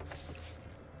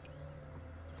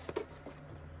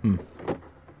 Hmm.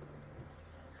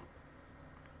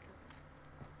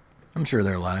 I'm sure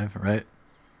they're alive, right?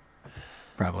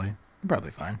 Probably.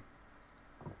 Probably fine.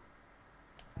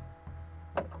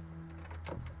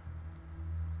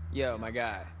 Yo, my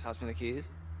guy, toss me the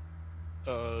keys.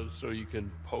 So you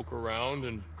can poke around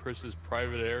in Chris's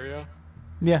private area?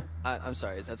 Yeah. I'm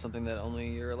sorry, is that something that only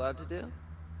you're allowed to do?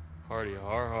 Hardy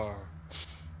har har.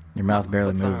 Your mouth barely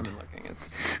What's the harm moved. in looking?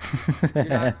 It's you're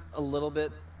not a little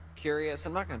bit curious.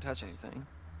 I'm not gonna touch anything.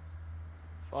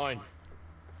 Fine.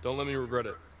 Don't let me regret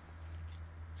it.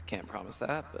 Can't promise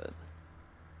that, but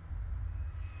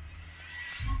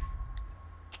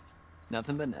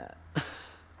nothing but net.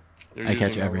 You're I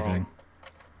catch using that everything. wrong.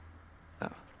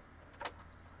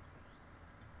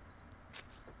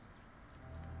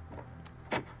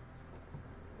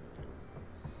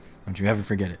 Don't you ever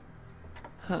forget it.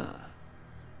 Huh.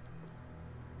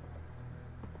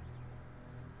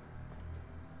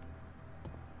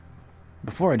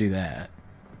 Before I do that,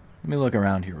 let me look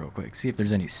around here real quick, see if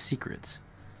there's any secrets.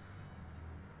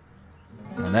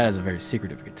 Now that is a very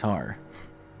secretive guitar.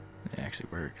 It actually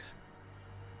works.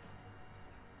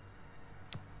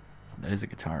 That is a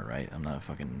guitar, right? I'm not a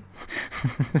fucking...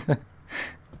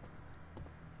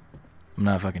 I'm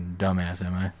not a fucking dumbass,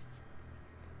 am I?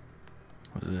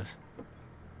 What's this?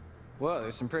 Whoa,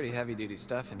 there's some pretty heavy-duty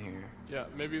stuff in here. Yeah,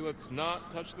 maybe let's not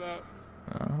touch that.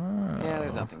 Oh. Yeah,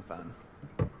 there's nothing fun.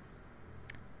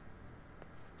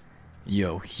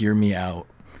 Yo, hear me out.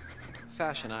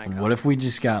 Fashion icon. What if we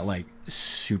just got, like,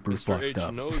 super Mr. fucked H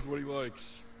up? knows what he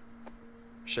likes.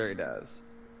 Sure he does.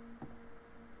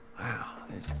 Wow,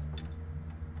 there's...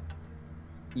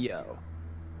 Yo.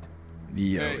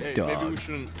 Yo, hey, dog. maybe we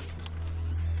shouldn't...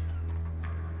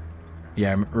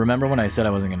 Yeah, remember when I said I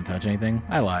wasn't gonna touch anything?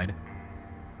 I lied.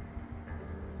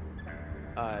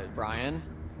 Ryan?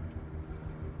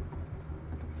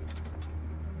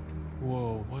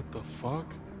 Whoa, what the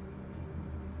fuck?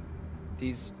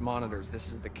 These monitors,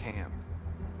 this is the camp.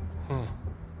 Huh.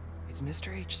 Is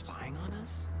Mr. H spying on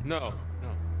us? No.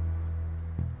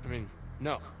 I mean,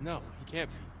 no, he can't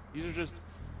be. These are just...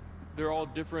 They're all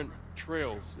different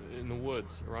trails in the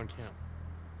woods around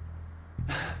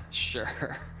camp.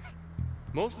 Sure.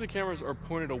 Most of the cameras are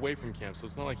pointed away from camp, so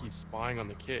it's not like he's spying on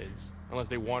the kids, unless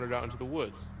they wandered out into the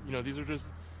woods. You know, these are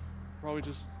just... probably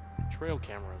just trail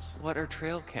cameras. What are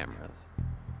trail cameras?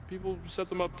 People set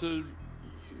them up to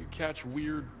catch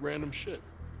weird, random shit.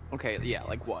 Okay, yeah,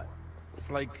 like what?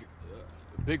 Like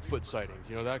Bigfoot sightings,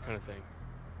 you know, that kind of thing.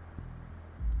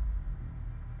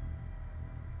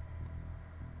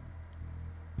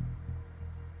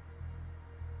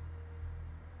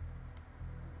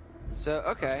 So,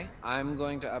 okay, I'm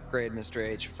going to upgrade Mr.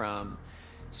 H from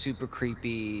super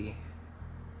creepy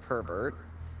pervert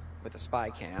with a spy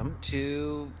cam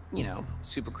to, you know,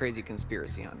 super crazy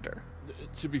conspiracy hunter.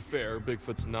 To be fair,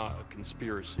 Bigfoot's not a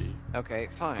conspiracy. Okay,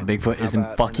 fine. Bigfoot How isn't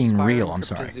about an fucking aspiring real, I'm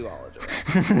sorry.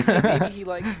 cryptozoologist? Maybe he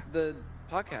likes the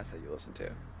podcast that you listen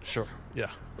to. Sure,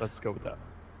 yeah, let's go with that.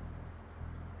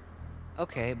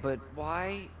 Okay, but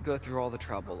why go through all the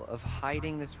trouble of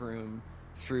hiding this room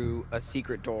through a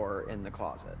secret door in the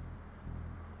closet?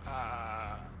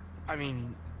 I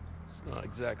mean, it's not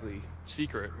exactly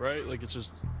secret, right? Like, it's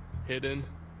just hidden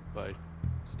by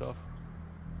stuff.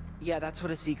 Yeah, that's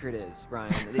what a secret is,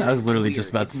 Ryan. I was It's literally weird. just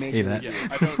about It's to say majorly that. Yeah,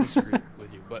 weird. I don't disagree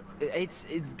with you, but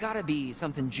It's gotta be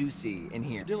something juicy in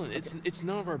here. Dylan, it's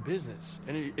none of our business.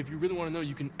 And if you really want to know,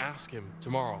 you can ask him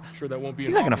tomorrow. I'm sure that won't be.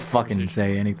 He's an not gonna awkward fucking conversation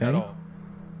say at anything. all.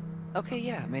 Okay,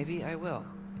 yeah, maybe I will.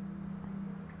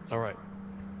 All right.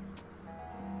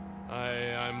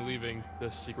 I'm leaving the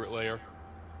secret lair.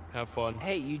 Have fun.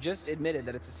 Hey, you just admitted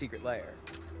that it's a secret lair.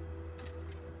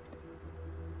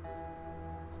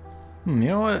 You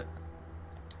know what?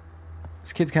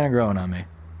 This kid's kind of growing on me.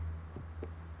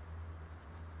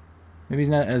 Maybe he's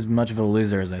not as much of a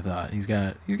loser as I thought. He's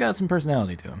got some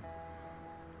personality to him.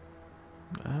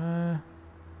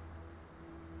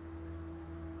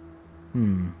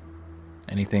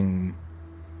 Anything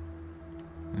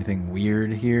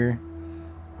weird here?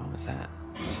 What was that?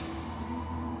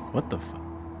 What the fuck?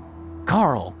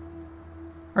 Carl!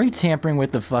 Are you tampering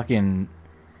with the fucking...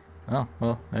 Oh,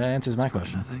 well, that answers my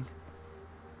question. Nothing.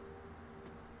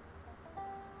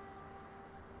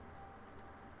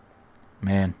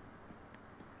 Man.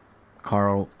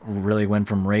 Carl really went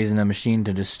from raising a machine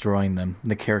to destroying them.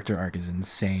 The character arc is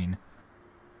insane.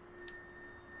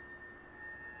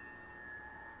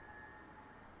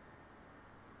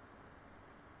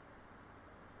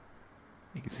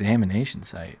 Examination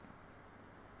site.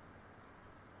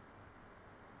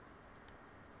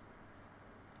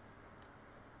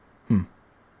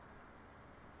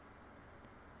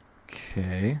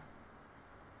 Okay.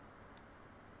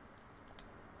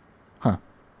 Huh.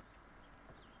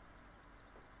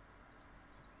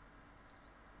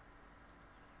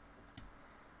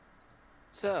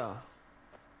 So,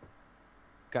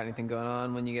 got anything going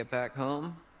on when you get back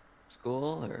home?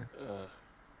 School or?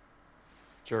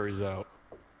 Jury's out.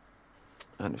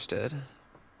 Understood.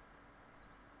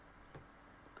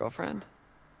 Girlfriend?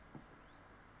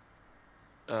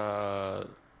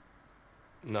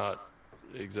 Not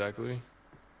exactly.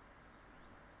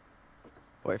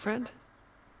 Boyfriend?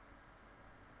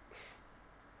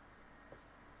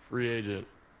 Free agent.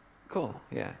 Cool,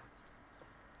 yeah.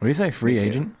 What do you say, free Me too.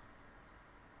 agent?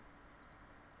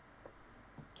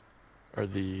 Are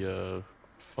the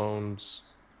phones?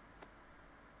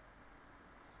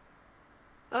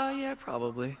 Oh, yeah,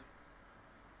 probably.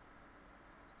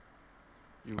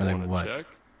 You Are they want to what? check?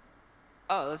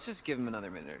 Oh, let's just give him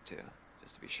another minute or two,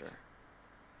 just to be sure.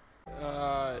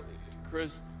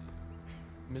 Chris,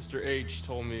 Mr. H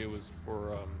told me it was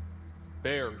for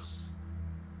bears.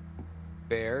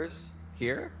 Bears?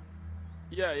 Here?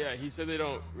 Yeah. He said they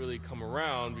don't really come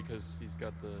around because he's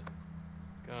got the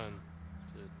gun.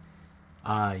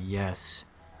 Yes.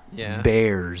 Yeah.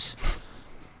 Bears.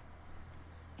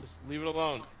 Just leave it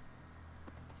alone.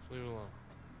 Just leave it alone.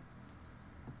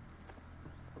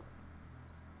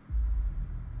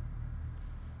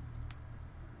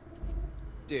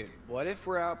 Dude, what if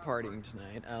we're out partying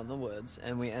tonight out in the woods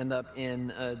and we end up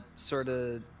in a sort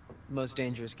of most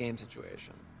dangerous game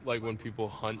situation? Like when people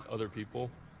hunt other people?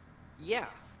 Yeah.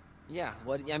 Yeah.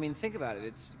 I mean, think about it.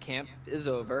 It's camp is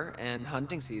over and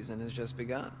hunting season has just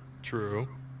begun. True.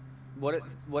 What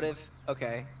if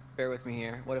okay, bear with me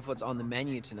here. What if what's on the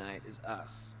menu tonight is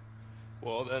us?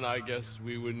 Well, then I guess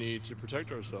we would need to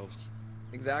protect ourselves.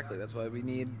 Exactly. That's why we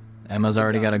need Emma's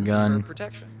already got a gun. for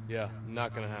protection. Yeah,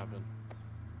 not gonna happen.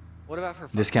 What about for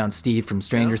fun? Discount Steve from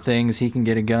Stranger Things. He can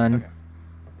get a gun. Okay.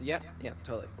 Yeah,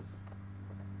 totally.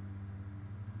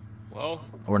 Well,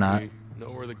 Or not. we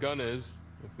know where the gun is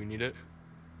if we need it.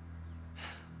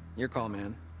 Your call,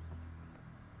 man.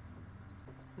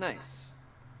 Nice.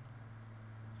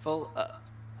 Full up.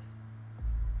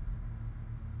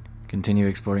 Continue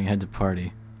exploring. Head to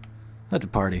party. Head to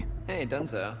party. Hey, done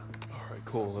so. All right,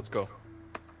 cool. Let's go.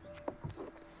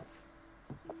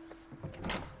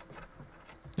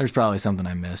 There's probably something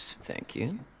I missed. Thank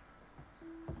you.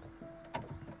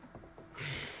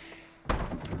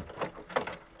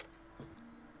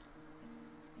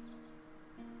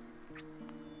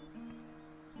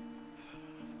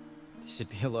 This would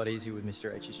be a lot easier with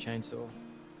Mr. H's chainsaw.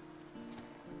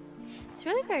 It's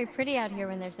really very pretty out here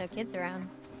when there's no kids around.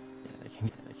 Yeah,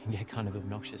 they can get kind of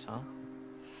obnoxious, huh?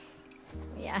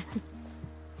 Yeah.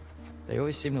 They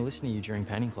always seem to listen to you during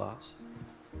painting class.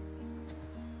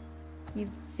 You've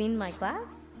seen my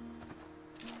class?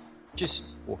 Just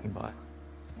walking by.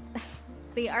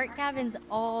 The art cabin's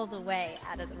all the way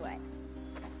out of the way.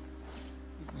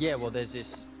 Yeah, well, there's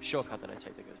this shortcut that I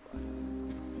take that goes by.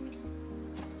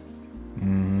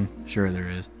 Sure there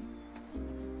is.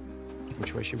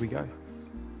 Which way should we go?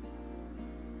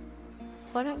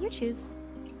 Why don't you choose?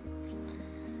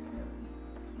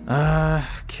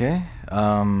 Okay.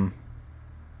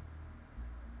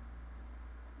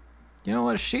 You know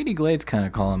what? Shady Glade's kind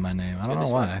of calling my name. I don't know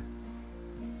why.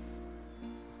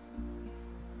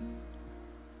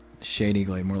 Shady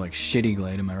Glade, more like Shitty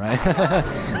Glade, am I right?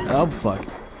 Oh, fuck.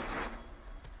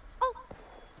 Oh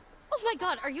my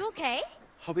god, are you okay?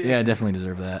 Yeah, I definitely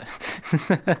deserve that.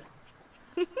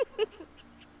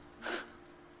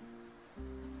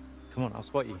 Come on, I'll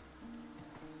spot you.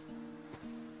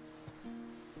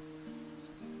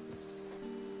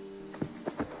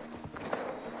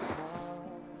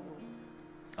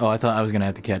 Oh, I thought I was gonna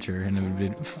have to catch her, and it would be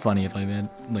funny if I had,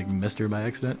 like, missed her by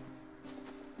accident.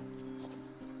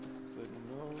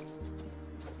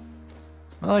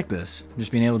 I like this.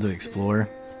 Just being able to explore.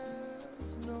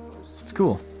 It's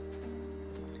cool.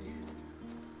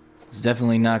 It's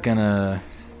definitely not gonna,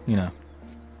 you know,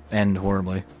 end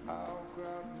horribly.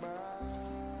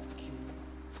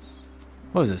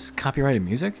 What is this? Copyrighted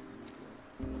music?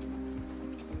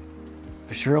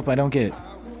 I sure hope I don't get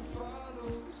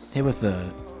hit with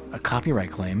a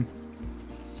copyright claim.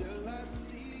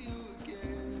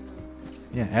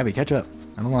 Yeah, Abby, catch up.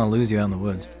 I don't want to lose you out in the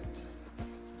woods.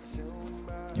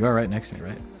 You are right next to me,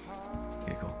 right?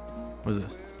 Okay, cool. What is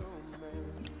this?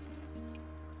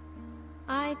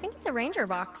 I think it's a ranger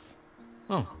box.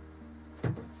 Oh.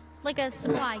 Like a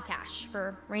supply cache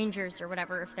for rangers or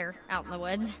whatever if they're out in the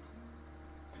woods.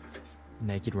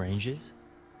 Naked rangers?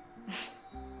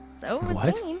 So it would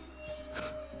What? seem.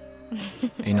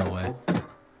 Ain't no way.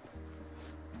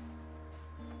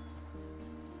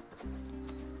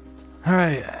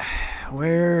 Alright,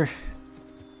 where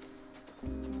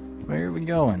are we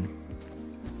going?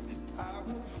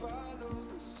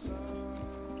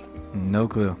 No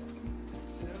clue.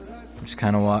 Just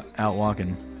kind of out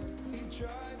walking.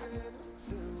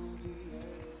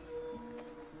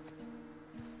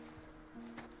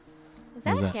 Is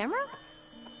What was that a that? camera?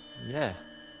 Yeah.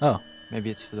 Oh. Maybe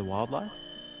it's for the wildlife?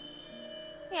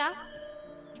 Yeah.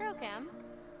 Trail cam.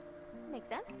 Makes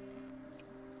sense.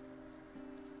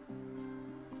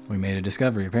 We made a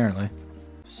discovery, apparently.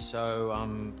 So,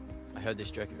 I heard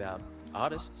this joke about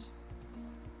artists.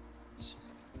 It's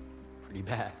pretty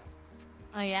bad.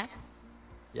 Oh yeah?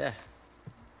 Yeah.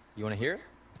 You want to hear it?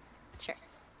 Sure.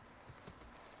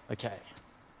 Okay.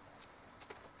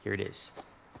 Here it is.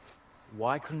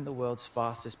 Why couldn't the world's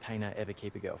fastest painter ever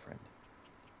keep a girlfriend?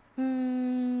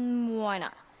 Why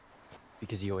not?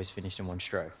 Because he always finished in one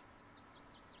stroke.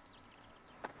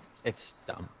 It's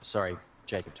dumb. Sorry,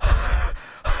 Jacob.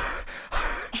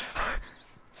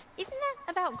 Isn't that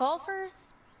about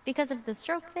golfers? Because of the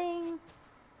stroke thing?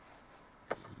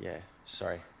 Yeah,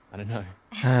 sorry. I don't know.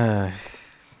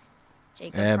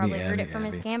 Jacob Abby, probably heard Abby, it from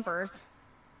his Abby. campers.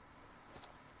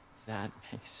 That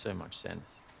makes so much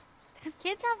sense. Those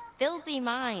kids have filthy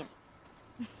minds.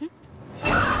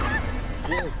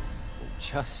 Whoa.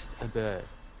 Just a bird.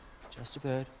 Just a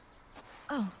bird.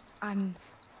 Oh, I'm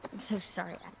so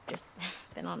sorry. I've just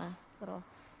been on a little...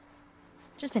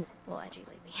 Just been a little edgy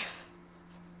lately.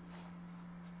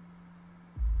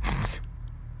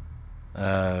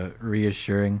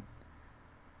 Reassuring.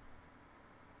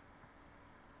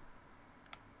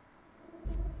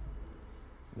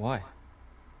 Why?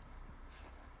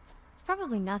 It's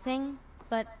probably nothing,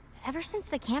 but ever since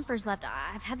the campers left,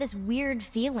 I've had this weird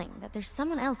feeling that there's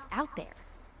someone else out there.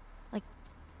 Like,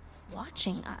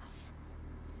 watching us.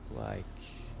 Like,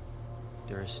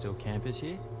 there are still campers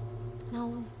here?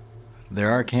 No,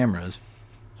 There are cameras.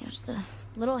 you know, just the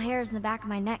little hairs in the back of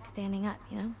my neck standing up,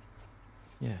 you know?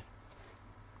 Yeah.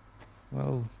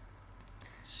 Well,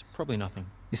 it's probably nothing.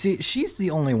 You see, she's the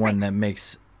only one that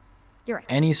makes You're right.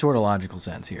 any sort of logical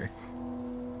sense here.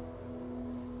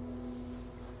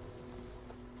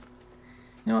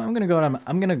 You know, I'm gonna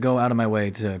go out of my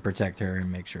way to protect her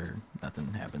and make sure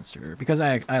nothing happens to her because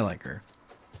I like her.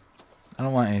 I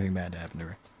don't want anything bad to happen to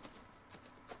her.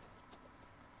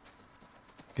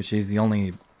 Because she's the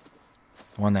only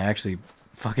one that actually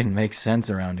fucking makes sense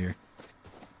around here.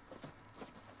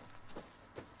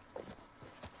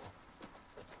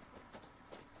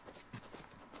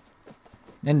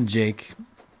 And Jake.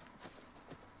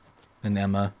 And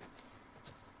Emma.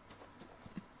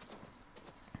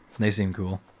 They seem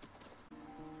cool.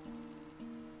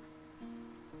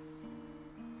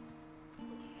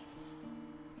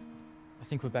 I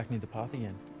think we're back near the path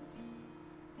again.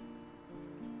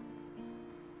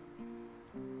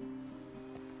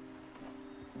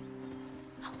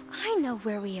 I know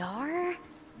where we are.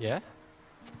 Yeah?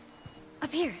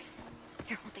 Up here.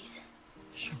 Here, hold these.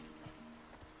 Sure.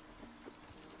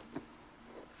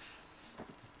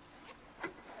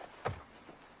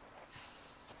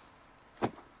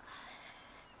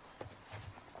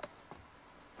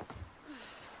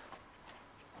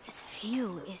 This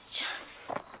view is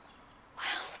just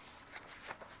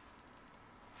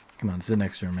Come on, sit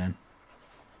next to her, man.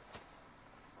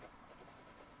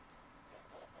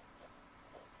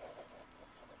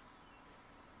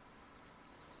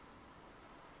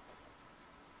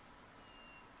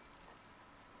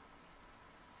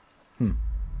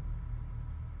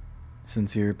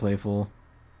 Sincere, playful,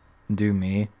 do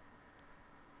me.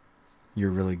 You're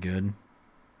really good.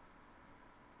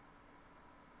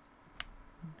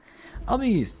 I'll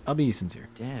be sincere.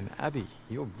 Damn, Abby,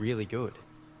 you're really good.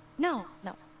 No,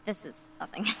 this is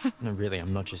nothing. No, really,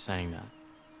 I'm not just saying that.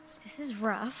 This is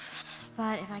rough,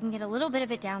 but if I can get a little bit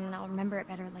of it down, then I'll remember it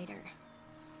better later.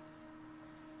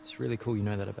 It's really cool you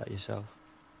know that about yourself.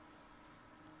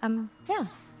 Yeah.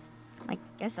 I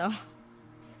guess so.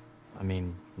 I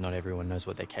mean, not everyone knows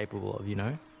what they're capable of, you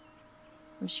know?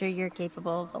 I'm sure you're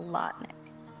capable of a lot, Nick.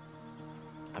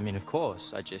 I mean, of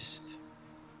course, I just...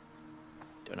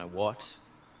 don't know what.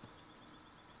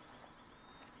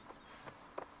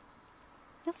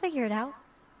 You'll figure it out.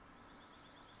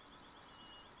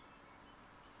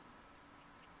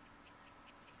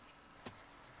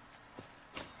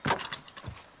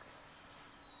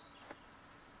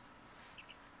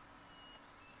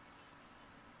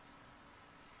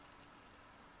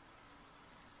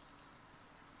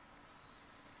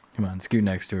 Come on, scoot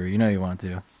next to her. You know you want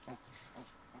to.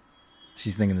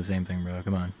 She's thinking the same thing, bro.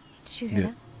 Come on. Did you hear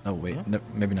that? Oh, wait. Huh? No,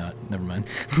 maybe not. Never mind.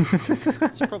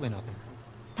 It's probably nothing.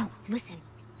 No, listen.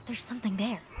 There's something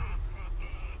there.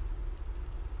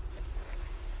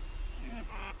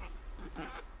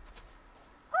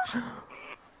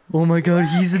 Oh my god,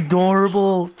 he's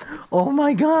adorable. Oh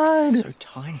my god. So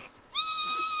tiny.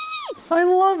 I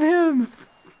love him.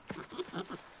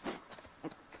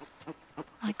 Oh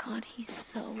my god, he's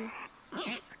so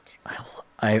cute.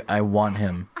 I want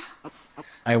him.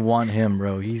 I want him,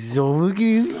 bro. He's so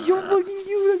fucking cute. So fucking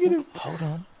cute. Look at him. Hold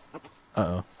on.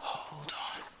 Uh-oh. Hold on.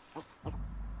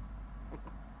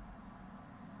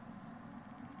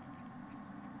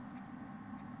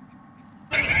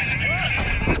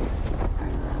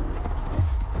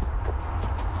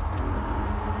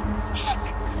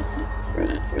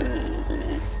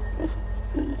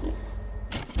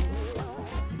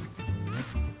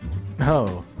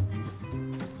 Oh.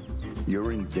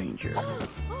 You're in danger.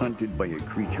 Hunted by a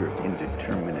creature of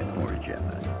indeterminate origin.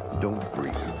 Don't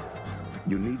breathe.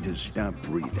 You need to stop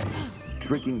breathing,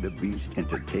 tricking the beast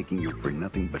into taking you for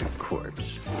nothing but a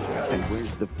corpse. And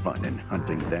where's the fun in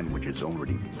hunting that which is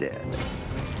already dead?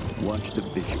 Watch the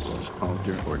visuals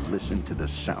alter or listen to the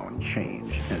sound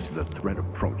change as the threat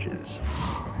approaches.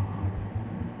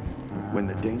 When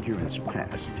the danger is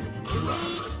past,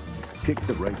 run. Pick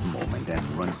the right moment and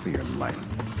run for your life.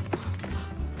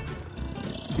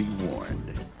 Be warned.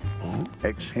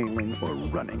 Exhaling or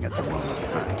running at the wrong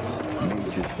time may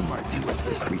just mark you as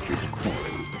the creature's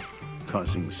quarry,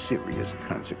 causing serious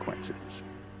consequences.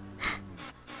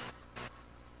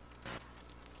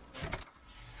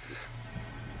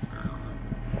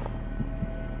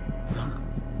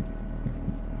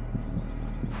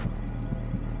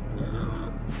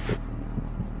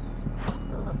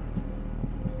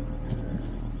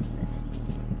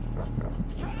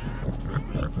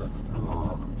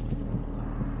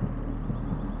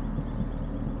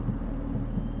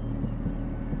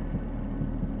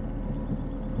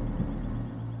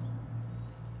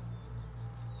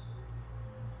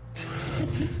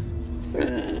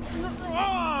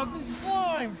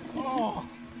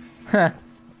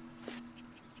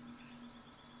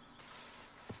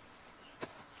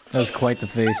 That was quite the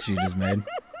face she just made.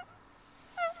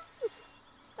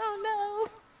 Oh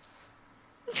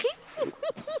no.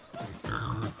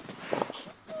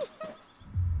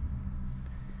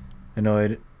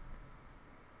 Annoyed.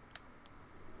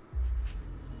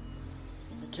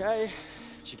 Okay,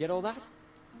 did you get all that?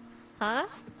 Huh?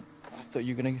 I thought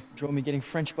you were gonna draw me getting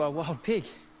French by a wild pig.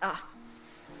 Ah,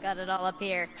 got it all up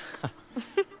here.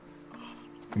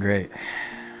 Great.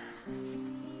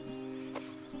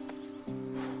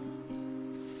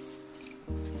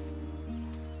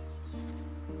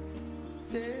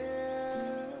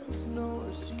 There's no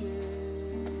escape.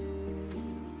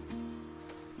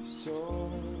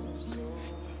 So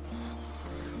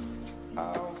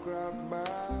I'll grab my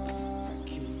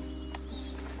keys.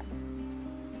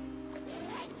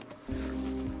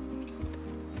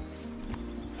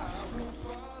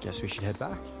 Guess we should head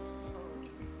back.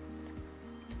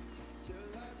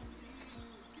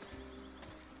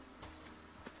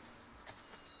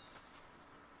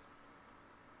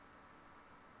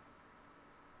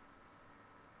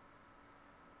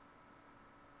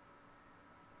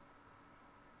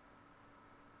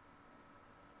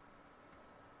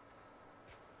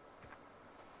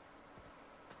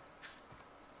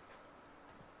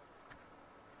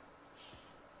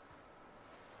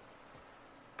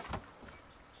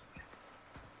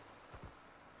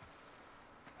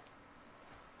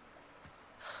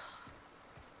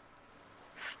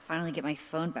 finally get my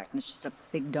phone back and it's just a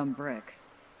big dumb brick.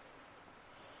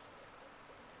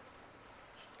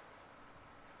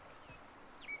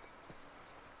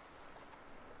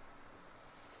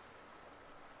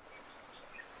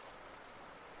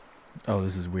 Oh,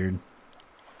 this is weird.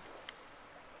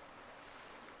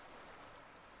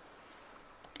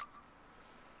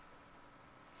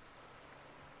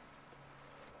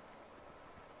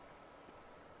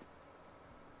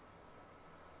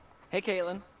 Hey,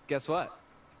 Caitlin. Guess what?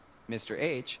 Mr.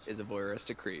 H is a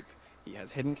voyeuristic creep. He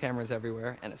has hidden cameras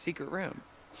everywhere and a secret room.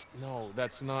 No,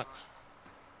 that's not...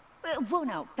 Whoa,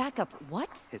 now, back up.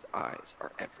 What? His eyes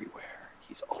are everywhere.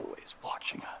 He's always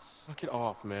watching us. Knock it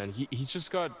off, man. He's just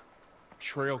got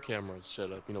trail cameras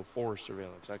set up, you know, forest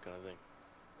surveillance, that kind of thing.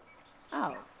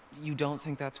 Oh. You don't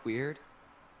think that's weird?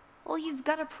 Well, he's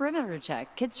got a perimeter to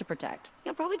check, kids to protect.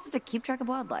 You know, probably just to keep track of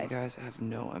wildlife. You guys have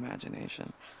no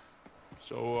imagination.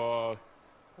 So,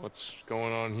 what's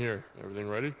going on here? Everything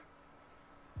ready?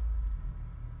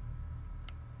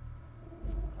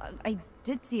 I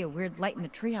did see a weird light in the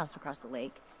treehouse across the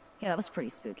lake. Yeah, that was pretty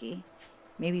spooky.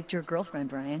 Maybe it's your girlfriend,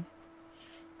 Brian.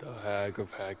 The Hag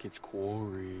of Hackett's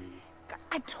Quarry.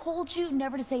 I told you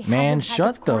never to say Man, Hag of shut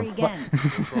Hackett's the Quarry fu- again.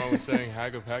 What's wrong with saying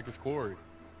Hag of Hackett's Quarry?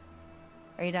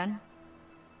 Are you done?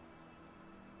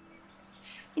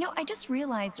 You know, I just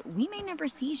realized we may never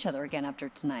see each other again after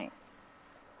tonight.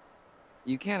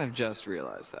 You can't have just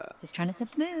realized that. Just trying to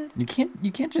set the mood. You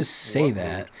can't just say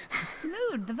that. The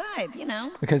mood, the vibe, you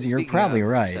know? Because you're Speaking probably of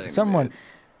right. setting the Someone, mood,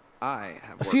 I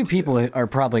have a work few to people do. are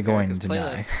probably going 'Cause to die.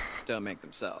 playlists don't make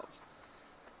themselves.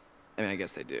 I mean, I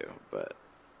guess they do, but...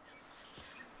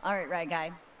 All right, right,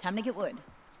 guy. Time to get wood.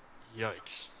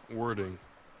 Yikes. Wording.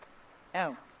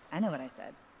 Oh, I know what I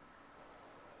said.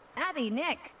 Abby,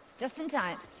 Nick, just in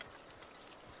time.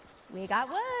 We got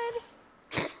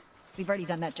wood. We've already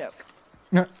done that joke.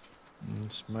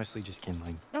 It's mostly just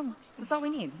kindling. Oh, that's all we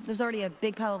need. There's already a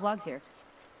big pile of logs here.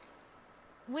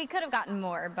 We could have gotten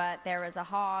more, but there was a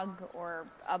hog or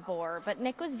a boar. But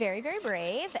Nick was very, very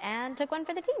brave and took one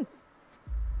for the team.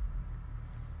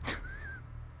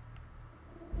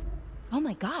 Oh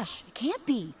my gosh, it can't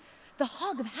be. The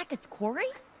Hog of Hackett's Quarry?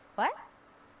 What?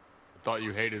 I thought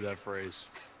you hated that phrase.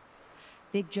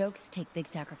 Big jokes take big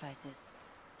sacrifices.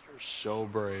 You're so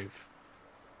brave.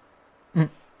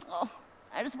 Oh,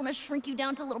 I just want to shrink you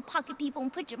down to little pocket people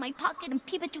and put you in my pocket and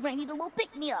peep at you when I need a little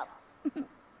pick-me-up.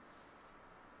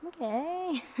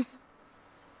 Okay.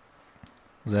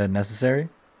 Was that necessary?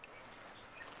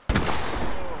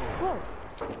 Whoa.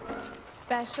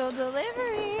 Special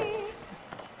delivery.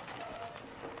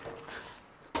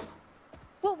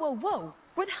 Whoa, whoa, whoa.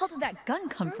 Where the hell did that gun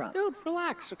come from? Dude,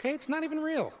 relax, okay? It's not even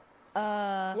real.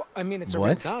 Well, I mean, it's a real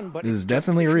What? gun, but This it's is just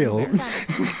definitely for real.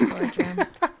 there.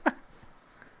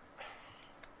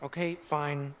 Okay,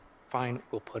 fine, fine.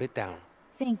 We'll put it down.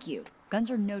 Thank you. Guns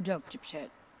are no joke, dipshit.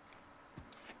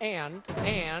 And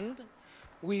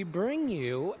we bring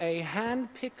you a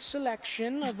hand-picked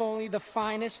selection of only the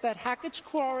finest that Hackett's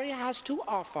Quarry has to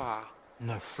offer.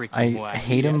 No freaking way. I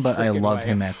hate him, Yes, but I frickin' love way.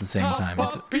 him at the same time.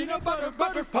 It's Peanut butter,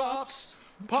 butter pops.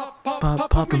 Pop, pop,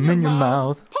 pop him in your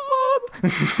mouth.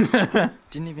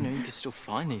 Didn't even know you could still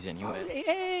find these anywhere.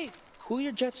 Hey, cool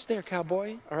your jets there,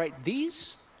 cowboy. All right,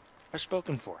 these are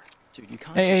spoken for. Dude, you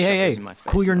can't Hey, just hey, shove hey, those hey. in my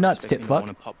face Cool your and nuts, expect me tit to fuck.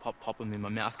 wanna pop them in my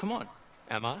mouth. Come on.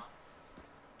 Emma,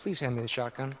 please hand me the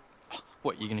shotgun.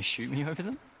 What, you gonna shoot me over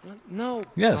them? No,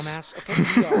 Yes. dumbass.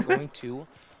 Okay, we are going to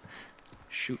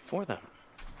shoot for them.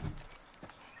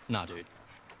 Nah, dude.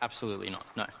 Absolutely not.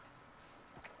 No.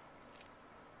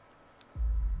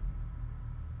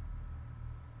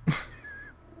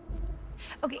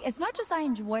 Okay, as much as I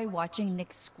enjoy watching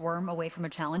Nick squirm away from a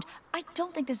challenge, I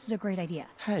don't think this is a great idea.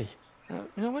 Hey. You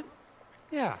know what?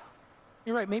 Yeah,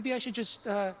 you're right. Maybe I should just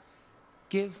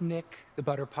give Nick the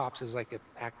butter pops as like an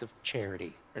act of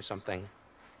charity or something.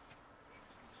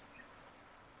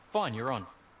 Fine, you're on.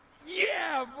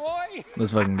 Yeah, boy!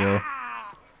 Let's fucking go.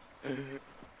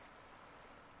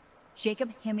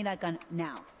 Jacob, hand me that gun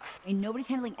now. And nobody's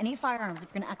handling any firearms if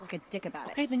you're gonna act like a dick about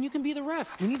it. Okay, then you can be the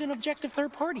ref. We need an objective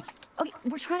third party. Okay,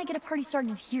 we're trying to get a party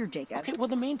started here, Jacob. Okay, well,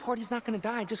 the main party's not gonna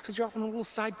die just because you're off on a little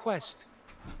side quest.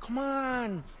 Come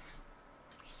on.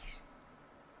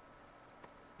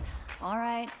 All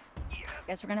right.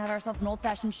 Guess we're gonna have ourselves an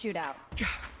old-fashioned shootout.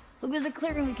 Look, there's a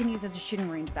clearing we can use as a shooting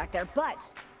range back there, but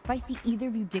if I see either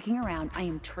of you dicking around, I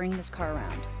am turning this car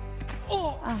around.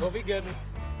 Oh, we'll be good.